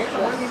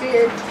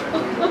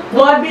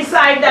 God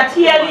beside that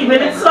here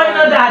leaving it so, you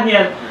know,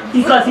 Daniel,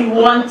 because he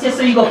wants you,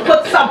 so you go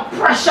put some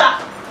pressure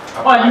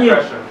on you.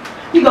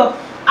 He go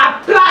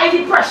apply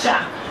the pressure.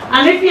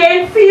 And if you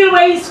ain't feel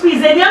where he's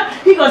squeezing you,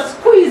 he go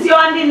squeeze you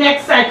on the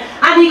next side.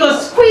 And he go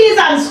squeeze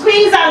and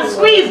squeeze and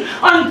squeeze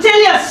until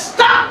you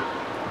stop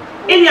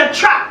in your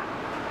trap.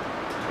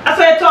 That's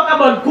why I talk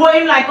about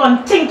going like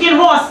on thinking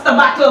horse to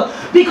battle.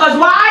 Because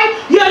why?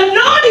 You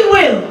know the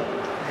will.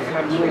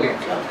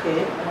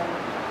 Okay.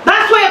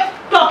 That's what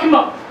you're talking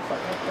about.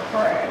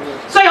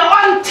 So you're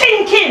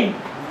unthinking.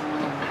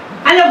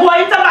 And you're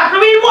going to battle. I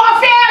mean,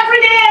 warfare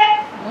every day.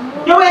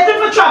 You're waiting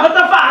for trouble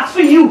to fast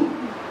for you.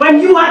 When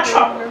you are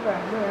trouble.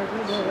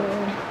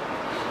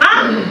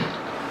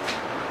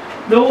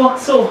 Huh? Don't walk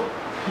so.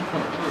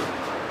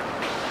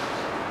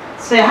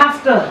 So you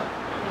have to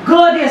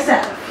gird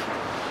yourself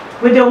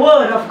with the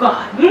word of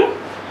God.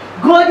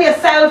 Gird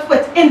yourself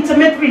with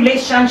intimate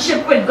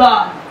relationship with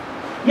God.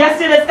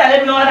 Yesterday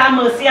telling Lord have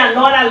mercy, and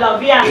Lord I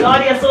love you, and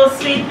Lord you're so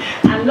sweet,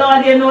 and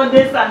Lord you know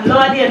this, and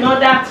Lord you know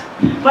that.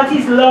 But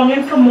he's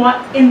longing for more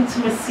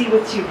intimacy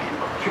with you.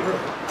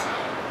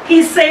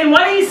 He's saying,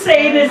 what he's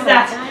saying is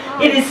that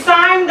it is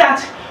time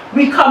that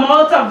we come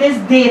out of this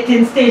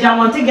dating stage. I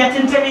want to get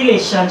into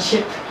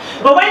relationship.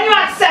 But when you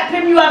accept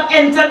him, you have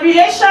entered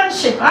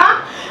relationship.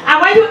 Huh? And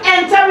when you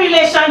enter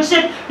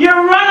relationship, you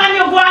run and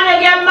you go and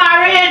you get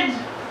married.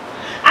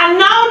 And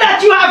now that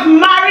you have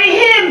married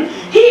him,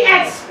 he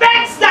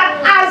expects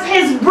that as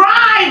his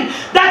bride,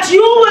 that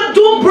you would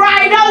do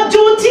bridal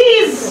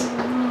duties.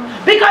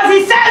 Because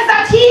he says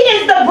that he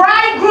is the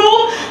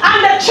bridegroom and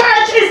the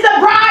church is the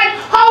bride.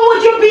 How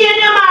would you be in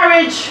your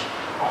marriage?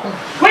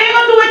 What are you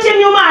going to do with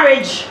in your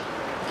marriage?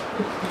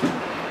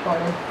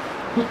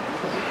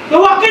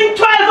 You're working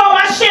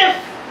 12-hour shift.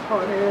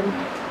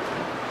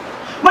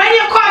 When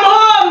you come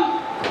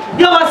home,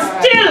 you're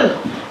still,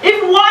 if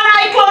one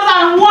eye closed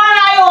and one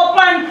eye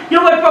open,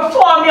 you will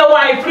perform your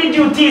wifely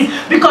duties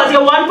because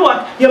you want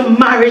what? Your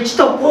marriage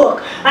to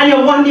work. And you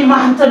want the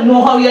man to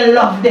know how you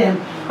love them.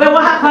 But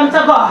what happened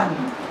to God?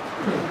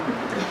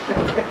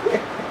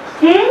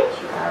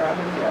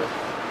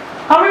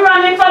 Are we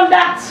running from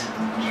that?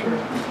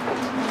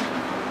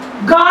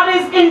 God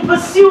is in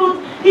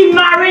pursuit. He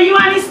married you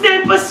and he's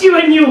still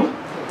pursuing you.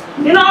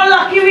 You know how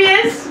lucky he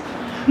is?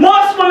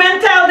 Most women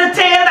tell the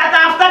tale that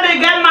after they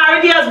get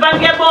married, the husband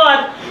get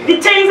bored.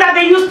 The things that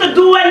they used to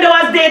do when they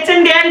was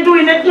dating, they ain't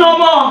doing it no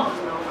more.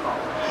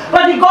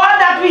 But the God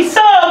that we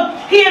serve,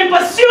 he in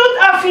pursuit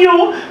of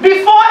you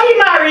before he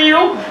marry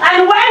you,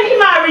 and when he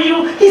marry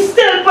you, he's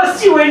still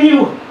pursuing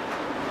you.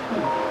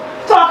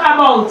 Talk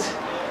about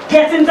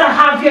getting to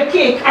have your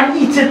cake and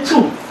eat it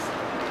too.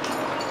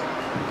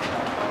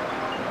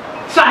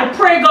 So I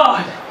pray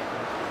God,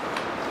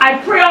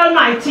 I pray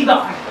Almighty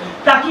God,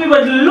 that we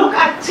would look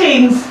at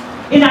things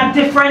in a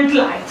different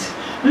light.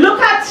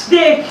 Look at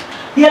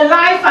your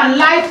life and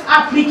life's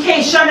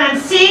application and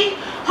see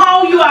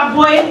how you are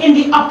going in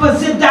the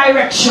opposite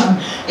direction.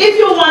 If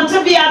you want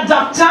to be a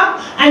doctor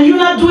and you're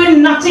not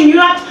doing nothing,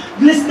 you're not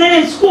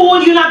listening in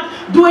school, you're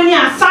not doing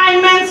your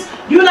assignments,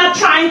 you're not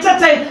trying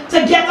to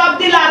get up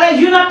the ladder,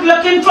 you're not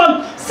looking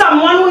for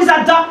someone who is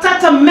a doctor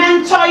to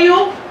mentor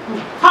you,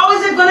 how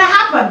is it going to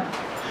happen?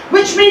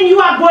 Which means you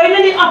are going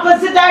in the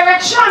opposite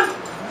direction.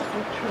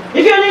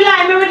 If you're only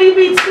lying with the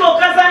weed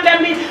smokers, and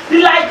then the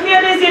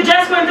likelihood is you're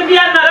just going to be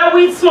another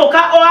weed smoker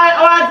or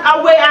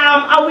a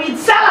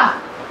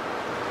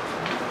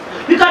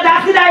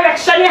the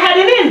direction you're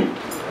heading in.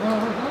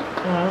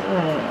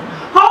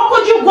 How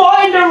could you go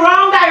in the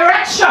wrong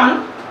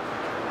direction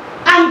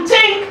and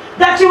think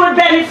that you would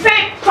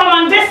benefit from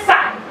on this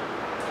side?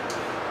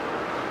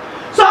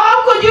 So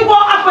how could you go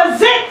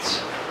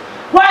opposite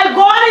while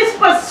God is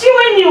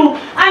pursuing you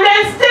and then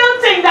still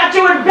think that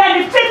you would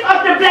benefit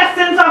of the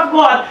blessings of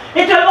God?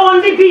 It will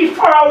only be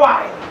for a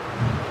while.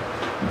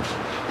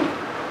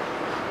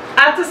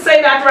 I have to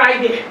say that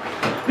right there.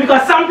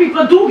 Because some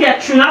people do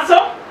get through, not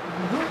so?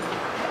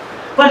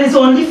 But it's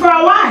only for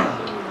a while.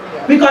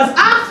 Because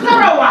after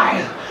a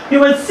while, you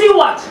will see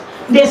what?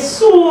 They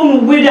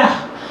soon wither.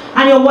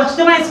 And you watch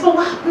them and say,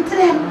 what happened to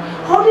them?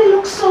 How they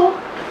look so?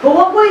 But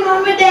what's going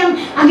on with them?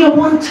 And you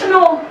want to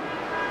know.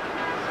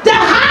 The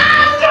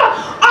hand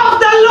of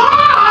the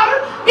Lord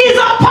is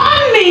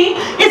upon me.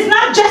 It's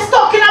not just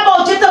talking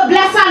about you to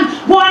bless and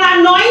go and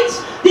anoint.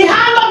 The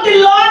hand of the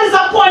Lord is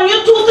upon you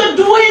too to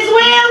do His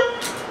will.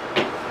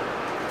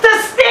 To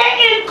stay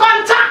in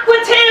contact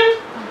with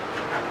Him.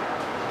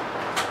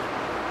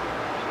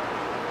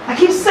 I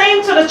keep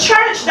saying to the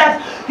church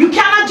that you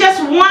cannot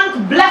just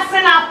want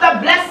blessing after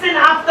blessing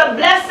after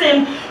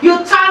blessing.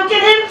 You're thanking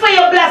Him for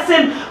your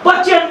blessing,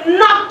 but you're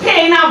not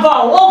paying a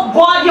vow. Oh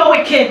God, you're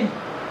wicked.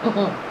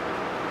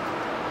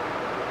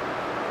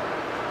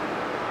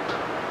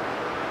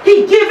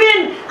 He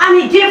giving and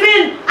He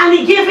giving and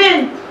He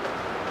giving.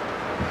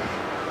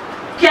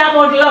 Care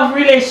about love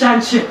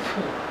relationship,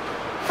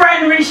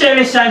 friend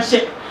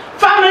relationship,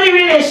 family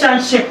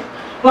relationship,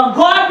 but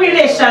God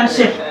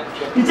relationship.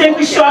 You think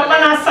we show up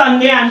on a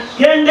Sunday and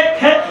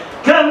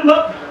come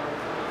up,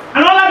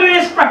 and all I do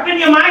is prepping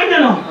your mind, you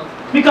know,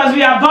 because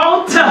we are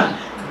about to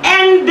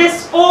end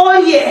this whole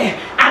year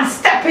and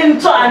step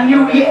into a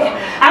new year,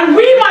 and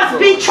we must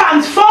be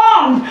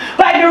transformed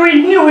by the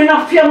renewing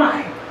of your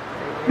mind.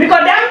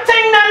 Because them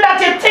things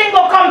that you think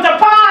will come to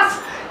pass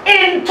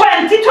in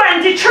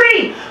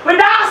 2023, with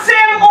that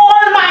same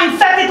old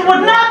mindset, it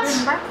would not.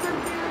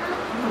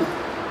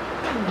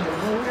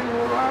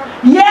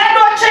 Yeah,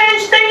 don't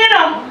change thing, you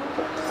know.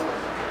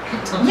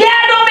 Yeah,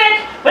 don't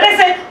make, but they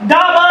say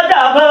double,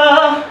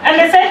 double, and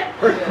they say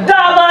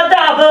double,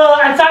 double,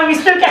 and so we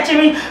still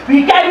catching me.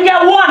 We can't even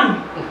get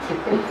one.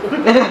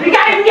 We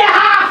can't even get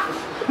half,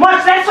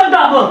 much less for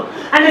double.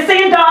 And they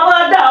say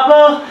double,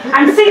 double,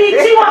 and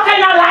see what kind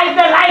of life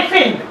they're life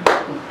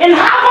in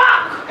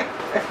havoc.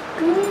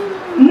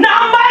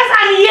 Numbers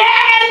and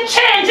yeah,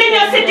 changing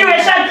your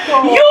situation.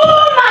 You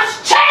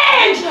must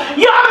change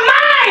your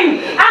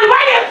mind, and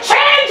when you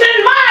change your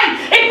mind,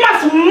 it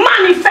must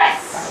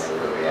manifest.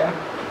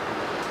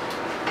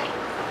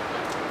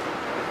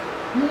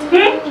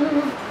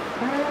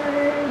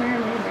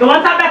 You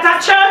want a better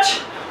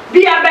church?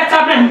 Be a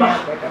better member.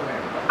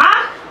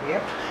 Huh?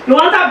 Yep. You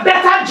want a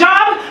better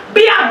job?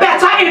 Be a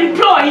better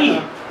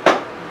employee.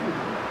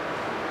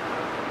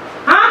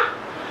 Huh?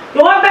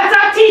 You want a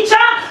better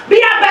teacher? Be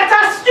a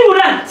better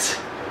student.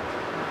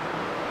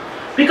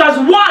 Because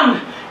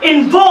one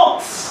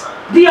invokes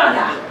the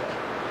other.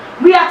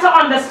 We have to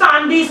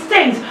understand these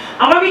things.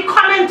 And when we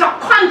come into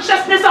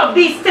consciousness of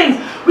these things,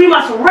 we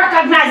must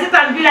recognize it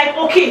and be like,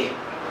 okay,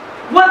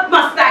 what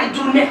must I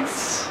do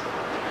next?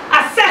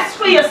 Assess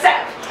for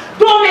yourself.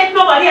 Don't make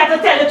nobody have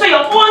to tell you. To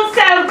your own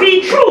self,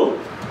 be true.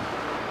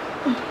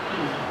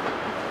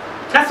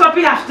 That's what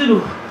we have to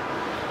do.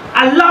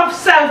 I love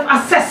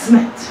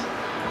self-assessment.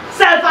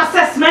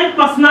 Self-assessment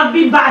must not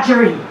be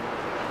badgering.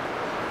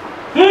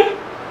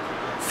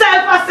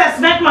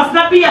 Self-assessment must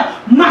not be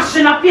a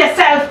mashing up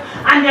yourself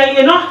and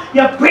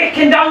you're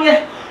breaking down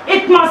your.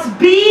 It must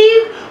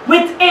be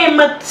with a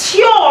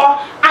mature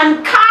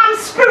and calm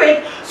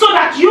spirit so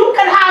that you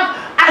can have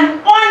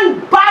an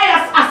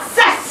unbiased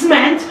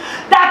assessment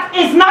that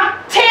is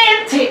not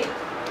tainted,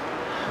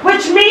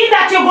 which means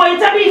that you're going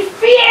to be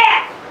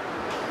fair.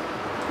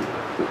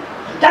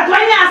 That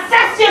when you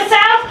assess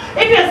yourself,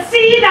 if you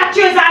see that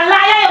you're a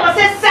liar, you will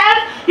say,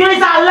 self, you're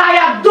a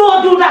liar,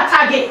 don't do that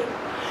again.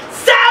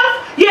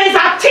 Self, you're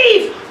a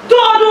thief,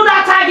 don't do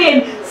that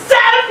again.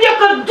 Self, you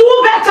could do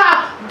better,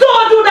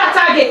 don't do that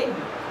again.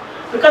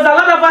 Because a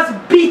lot of us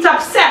beat up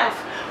self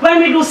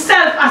when we do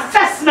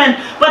self-assessment,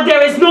 but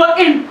there is no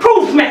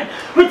improvement.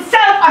 With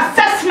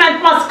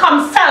self-assessment must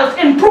come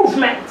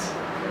self-improvement.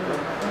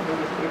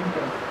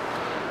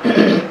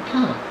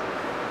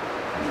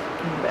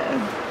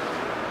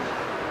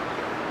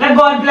 Let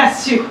God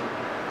bless you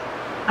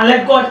and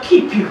let God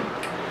keep you.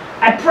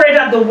 I pray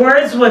that the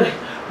words will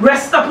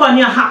rest upon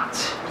your heart.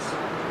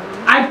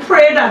 I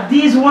pray that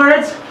these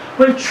words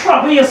will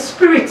trouble your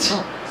spirit.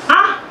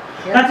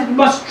 That it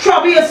must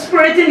trouble your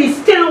spirit in the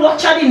still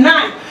watch of the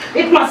night.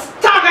 It must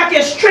tug at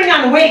your string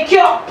and wake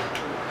you up.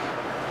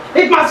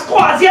 It must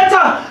cause you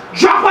to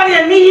drop on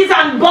your knees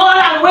and bawl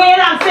and wail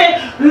and say,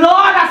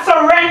 Lord, I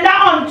surrender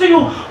unto you.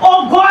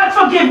 Oh God,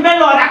 forgive me,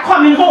 Lord, I'm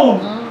coming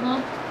home.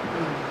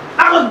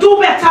 I will do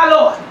better,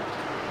 Lord.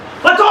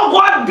 But oh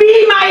God,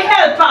 be my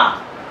helper.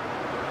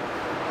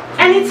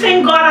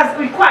 Anything God has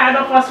required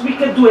of us, we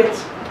can do it.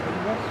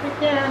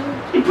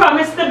 He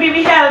promised to be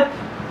with help.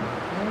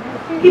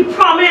 He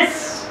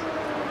promised.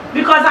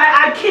 Because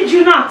I kid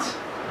you not.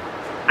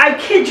 I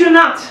kid you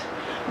not.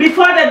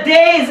 Before the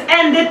day is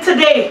ended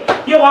today,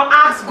 you will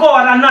ask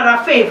God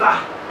another favor.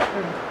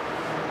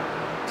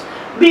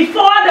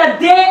 Before the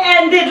day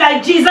ended,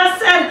 like Jesus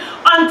said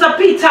unto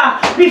Peter,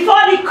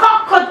 before the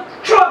cock could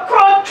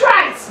crow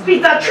thrice,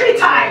 Peter 3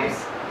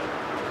 times.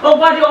 Oh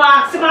God, you will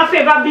ask him a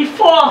favor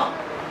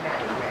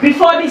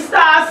before the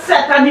stars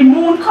set and the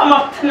moon come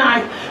up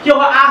tonight. You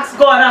will ask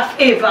God a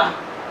favor.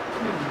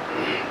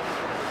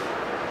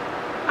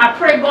 I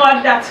pray,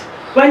 God, that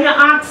when you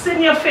ask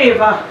in your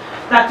favor,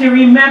 that you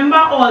remember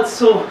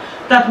also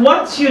that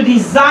what you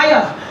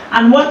desire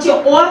and what you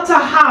ought to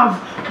have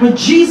with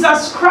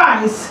Jesus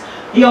Christ,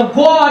 your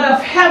God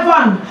of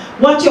heaven,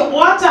 what you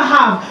ought to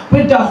have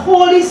with the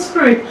Holy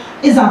Spirit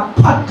is a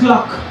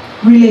potluck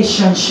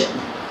relationship.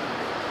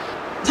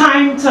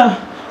 Time to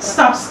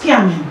stop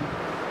scamming.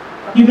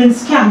 You've been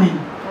scamming.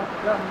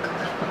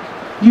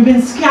 You've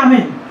been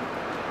scamming.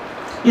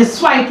 You're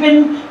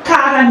swiping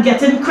card and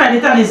getting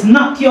credit and it's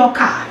not your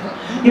card.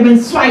 You've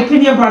been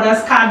swiping your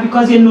brother's card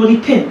because you know the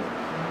PIN.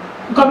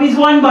 Because he's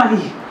one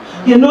body.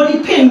 You know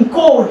the PIN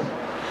code.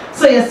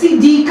 So you see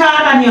D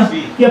card and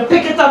you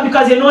pick it up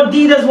because you know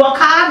D does work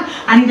hard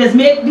and he does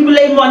make people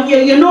like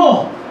money. You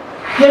know.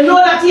 You know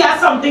that he has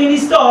something in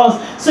his stores.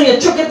 So you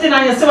chuck it in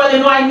and you say, well, you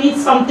know, I need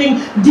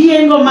something. D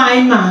ain't go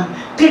mine, man.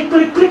 Click,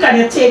 click, click, and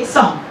you take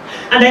some.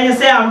 And then you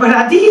say, I'm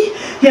brother D,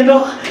 you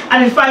know,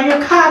 and you find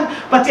your card,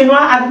 but you know,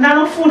 I have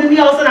no food in the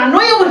house and I know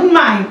you wouldn't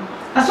mind.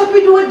 That's what we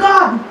do with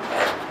God.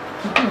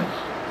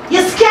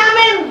 You're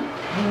scamming.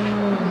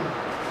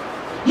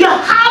 You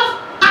have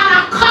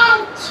an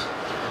account.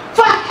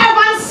 For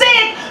heaven's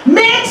sake,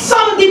 make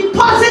some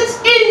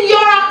deposits in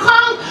your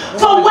account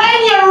for when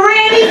your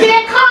rainy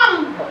day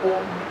come.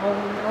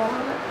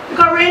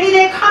 Because rainy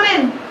day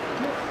coming.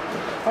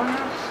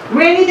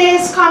 Rainy day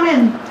is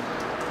coming.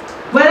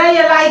 Whether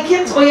you like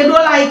it or you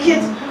don't like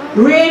it,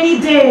 rainy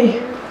day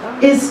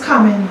is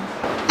coming.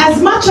 As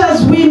much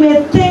as we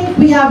may think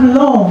we have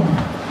long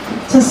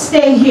to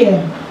stay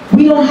here,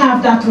 we don't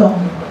have that long.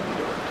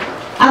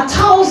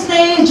 1,000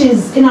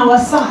 ages in our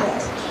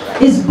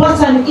sight is but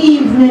an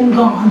evening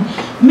gone.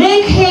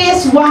 Make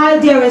haste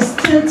while there is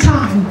still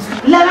time.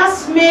 Let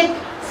us make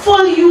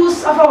full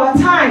use of our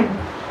time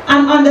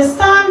and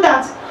understand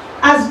that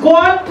as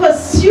God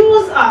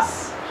pursues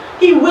us,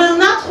 He will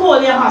not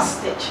hold you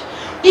hostage.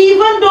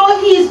 Even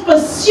though He is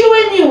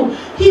pursuing you,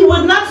 He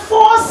would not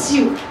force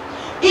you.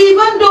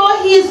 Even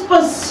though He is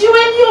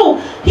pursuing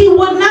you, He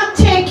would not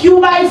take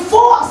you by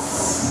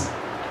force.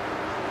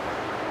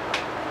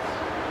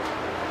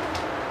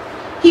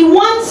 He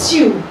wants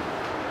you.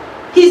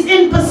 He's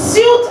in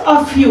pursuit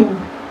of you.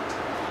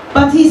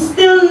 But He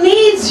still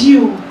needs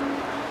you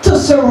to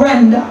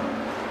surrender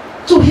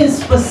to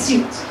His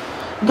pursuit.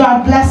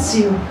 God bless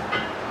you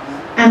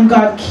and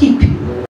God keep you.